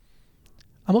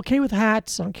okay with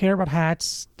hats. I don't care about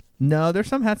hats. No, there's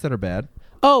some hats that are bad.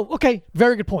 Oh, okay.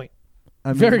 Very good point. I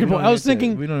mean, Very we good don't point. I was have to-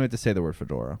 thinking- we don't even have to say the word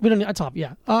fedora. We don't need a top.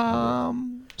 Yeah. But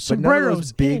none of Sombreros.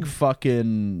 those big in.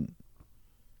 fucking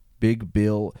big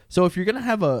bill. So if you're gonna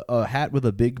have a hat with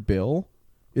a big bill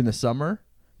in the summer,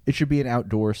 it should be an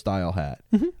outdoor style hat.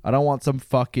 Mm-hmm. I don't want some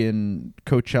fucking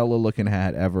Coachella looking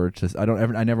hat ever. Just I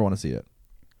never want to see it.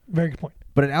 Very good point.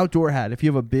 But an outdoor hat, if you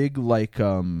have a big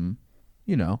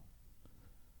you know,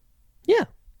 Yeah.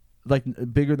 like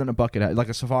bigger than a bucket hat, like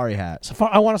a safari hat,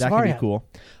 I want a that safari can be hat. cool.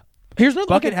 Here's another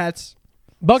Bucket okay. hats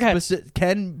Bug hats.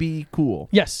 can be cool.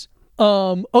 Yes.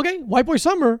 Okay. White boy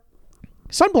summer.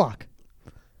 Sunblock.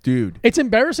 Dude, It's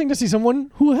embarrassing to see someone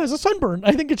who has a sunburn.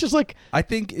 I think it's just like I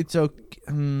think it's okay.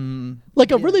 a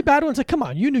really bad one. It's like, come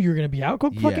on, you knew you were going to be out. Go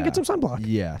fucking get some sunblock.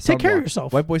 Yeah. Take care of sunblock.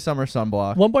 yourself. White Boy Summer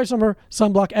sunblock. One Boy Summer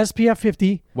sunblock SPF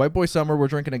 50. White Boy Summer, we're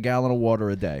drinking a gallon of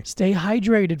water a day. Stay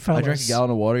hydrated, fellas. I drank a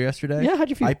gallon of water yesterday. Yeah, how'd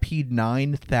you feel? I peed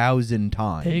 9,000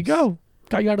 times. There you go.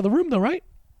 Got you out of the room though, right?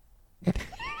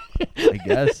 I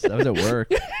guess. I was at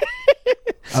work.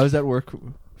 I was at work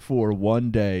for one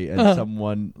day, and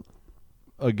someone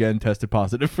again tested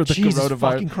positive for the Jesus coronavirus.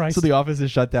 fucking Christ. So the office is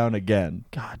shut down again.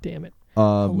 God damn it.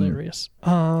 Um, Hilarious.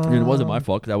 It wasn't my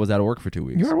fault because I was out of work for 2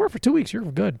 weeks. You were at work for 2 weeks. You're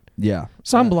good. Yeah.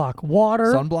 Sunblock, water.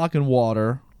 Sunblock and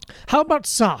water. How about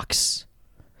socks?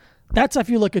 That's, I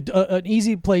feel like, an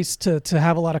easy place to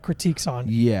have a lot of critiques on.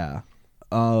 Yeah.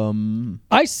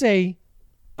 I say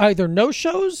either no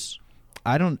shows.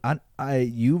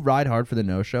 You ride hard for the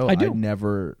no show. I do.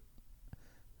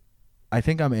 I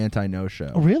think I'm anti no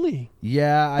show. Oh, really?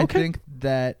 Yeah, I Okay. think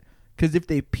that because if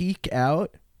they peak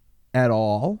out at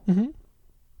all, Mm-hmm.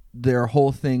 their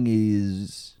whole thing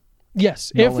is,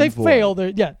 Yes. Null If they and void. fail,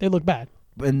 they look bad.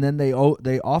 and then they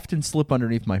often slip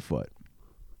underneath my foot.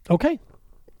 Okay.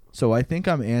 So I think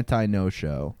I'm anti no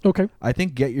show. Okay. I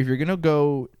think if you're gonna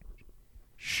go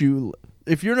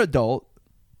if you're an adult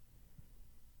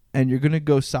and you're gonna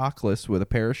go sockless with a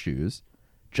pair of shoes,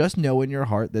 just know in your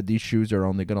heart that these shoes are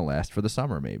only gonna last for the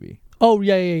summer, maybe. Oh,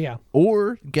 yeah.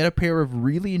 Or get a pair of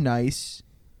really nice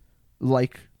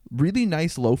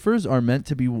loafers are meant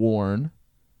to be worn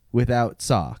without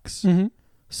socks. Mm-hmm.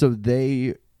 So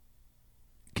they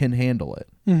can handle it.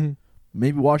 Mm-hmm.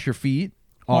 Maybe wash your feet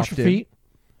Wash often. your feet.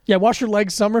 Yeah, wash your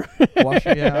legs, Summer. Yeah, I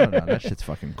don't know. That shit's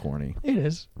fucking corny. It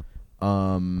is.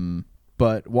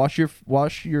 But wash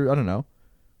your I don't know.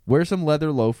 Wear some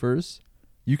leather loafers.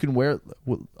 You can wear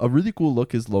a really cool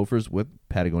look is loafers with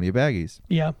Patagonia baggies.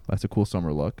 Yeah. That's a cool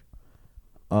summer look.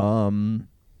 But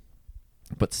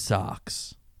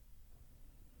socks.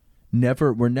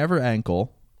 We're never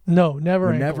ankle. No, never.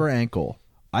 We're ankle. never ankle.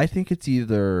 I think it's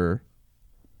either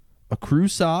a crew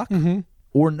sock Mm-hmm.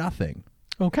 or nothing.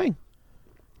 Okay.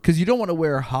 Because you don't want to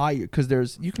wear higher.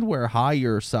 Because you can wear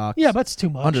higher socks. Yeah, but that's too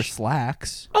much. under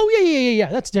slacks. Oh, yeah.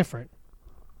 That's different.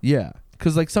 Yeah,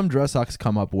 because like some dress socks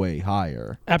come up way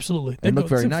higher. Absolutely. They look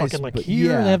very it's nice, Fucking like but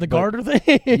here, yeah, they have the but- garter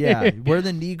thing. Yeah, wear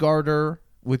the knee garter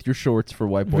with your shorts for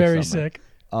White Boy Very Summer. sick.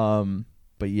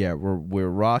 But yeah, we're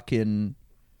rocking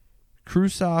crew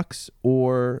socks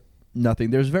or nothing.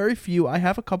 There's very few. I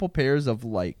have a couple pairs of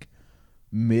like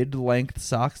mid-length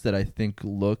socks that I think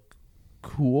look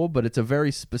cool, but it's a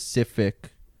very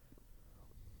specific.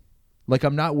 Like I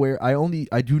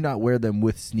do not wear them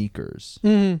with sneakers.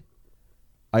 Mm-hmm.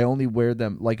 I only wear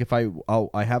them like if I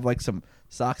have like some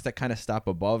socks that kind of stop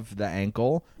above the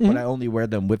ankle, Mm-hmm. but I only wear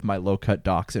them with my low cut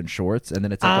Dachshund shorts, and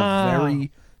then it's like a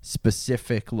very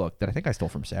specific look that I think I stole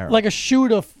from Sarah. Like a shoe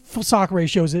to sock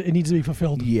ratios, it needs to be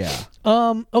fulfilled. Yeah.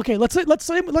 Okay. Let's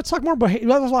talk more about. There's a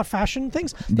lot of fashion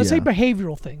things. Let's say Yeah.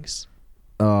 behavioral things.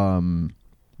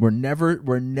 We're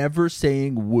never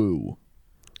saying woo.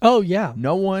 Oh yeah.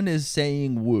 No one is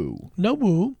saying woo. No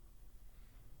woo.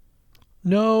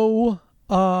 No.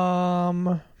 I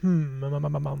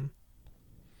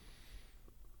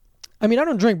mean, I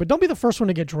don't drink, but don't be the first one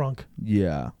to get drunk.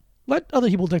 Yeah. Let other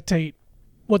people dictate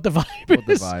what the vibe What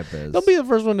the is. vibe is. Don't be the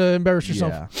first one to embarrass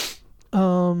yourself.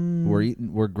 Yeah.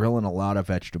 We're grilling a lot of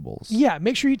vegetables. Yeah,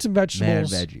 make sure you eat some Mad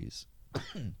vegetables. veggies.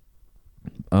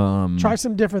 Try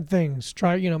some different things.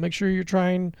 Make sure you're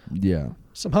trying Yeah.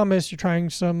 some hummus. You're trying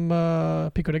some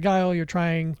pico de gallo. You're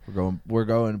trying We're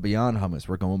going beyond hummus.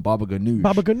 We're going baba ganoush.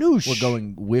 baba ganoush. We're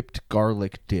going whipped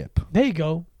garlic dip. There you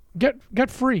go.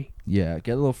 Get free. Yeah,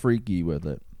 get a little freaky with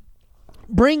it.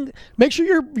 Make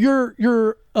sure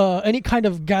you're any kind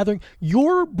of gathering.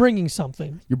 You're bringing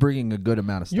something. You're bringing a good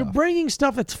amount of stuff. You're bringing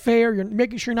stuff that's fair. You're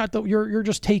making sure you're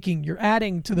just taking. You're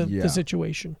adding to Yeah. the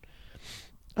situation.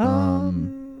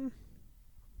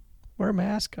 Wear a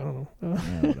mask. I don't know.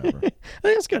 Whatever. I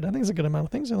think it's good. I think it's a good amount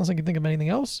of things. Unless I can think of anything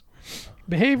else.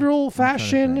 Behavioral, I'm trying to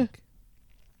fashion. think.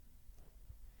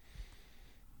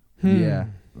 Yeah,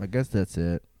 I guess that's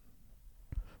it.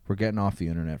 We're getting off the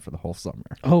internet for the whole summer.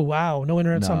 Oh wow, no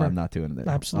internet No, summer. I'm not doing that.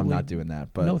 Absolutely. I'm not doing that.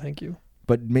 But No, thank you.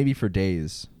 but maybe for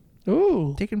days.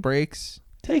 Ooh, Taking breaks.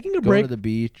 taking a Go break. to the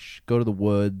beach. Go to the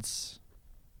woods.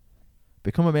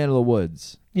 Become a man of the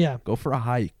woods. Yeah, Go for a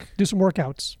hike. do some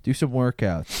workouts. Do some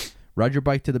workouts. Ride your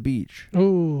bike to the beach.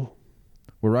 Ooh,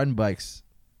 We're riding bikes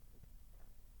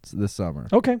this summer.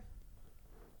 okay.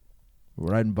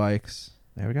 We're riding bikes.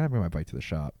 Yeah, we gotta bring my bike to the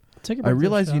shop. Take it. I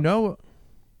realized,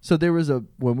 so there was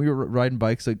when we were riding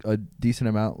bikes a decent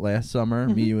amount last summer,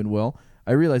 me, you, and Will.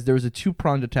 I realized there was a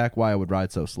two-pronged attack why I would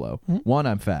ride so slow. One,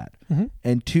 I'm fat.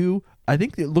 And two, I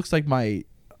think it looks like my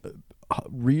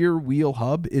rear wheel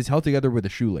hub is held together with a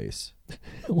shoelace.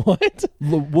 What?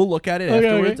 We'll look at it Okay,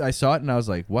 afterwards. okay. I saw it and I was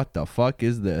like, what the fuck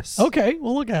is this? Okay,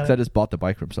 we'll look at 'Cause I it. just bought the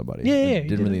bike from somebody. Yeah, and you didn't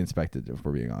did really it. inspect it, if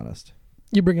we're being honest.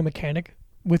 You bring a mechanic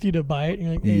with you to buy it. And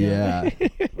you're like, hey,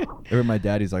 Yeah. Or my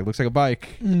daddy's like, looks like a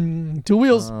bike. 2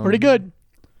 wheels, pretty good.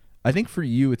 I think for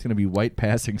you, it's going to be white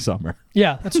passing summer.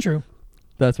 Yeah, that's true.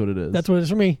 That's what it is. That's what it is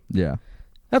for me. Yeah.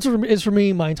 That's what it is for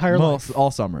me my entire life.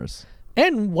 All summers.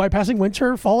 And white passing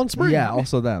winter, fall, and spring. Yeah,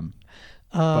 also them.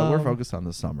 But we're Um, focused on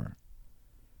the summer.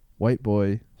 White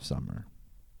boy summer.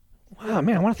 Wow,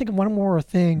 man, I want to think of one more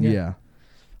thing. Yeah.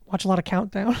 Watch a lot of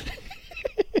Countdown.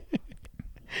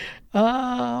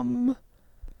 Hmm.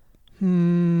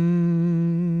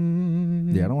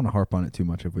 Yeah, I don't want to harp on it too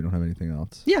much if we don't have anything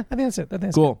else. Yeah, I think that's it. I think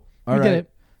that's Cool. good. All We did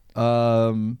right.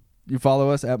 it. You follow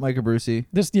us at Micah Brucey,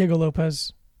 This Diego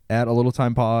Lopez. at a little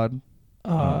time pod,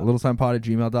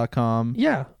 littletimepod@gmail.com.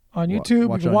 Yeah, on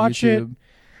YouTube. You can on watch it, YouTube.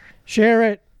 share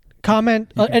it,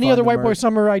 comment. You can Any find other the White Boy merch.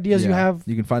 Summer ideas you Yeah. have.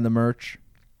 You can find the merch.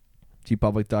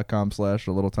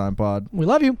 tpublic.com/a-little-time-pod. We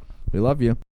love you. We love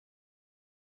you.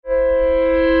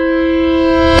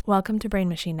 Welcome to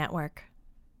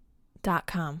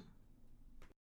BrainMachineNetwork.com.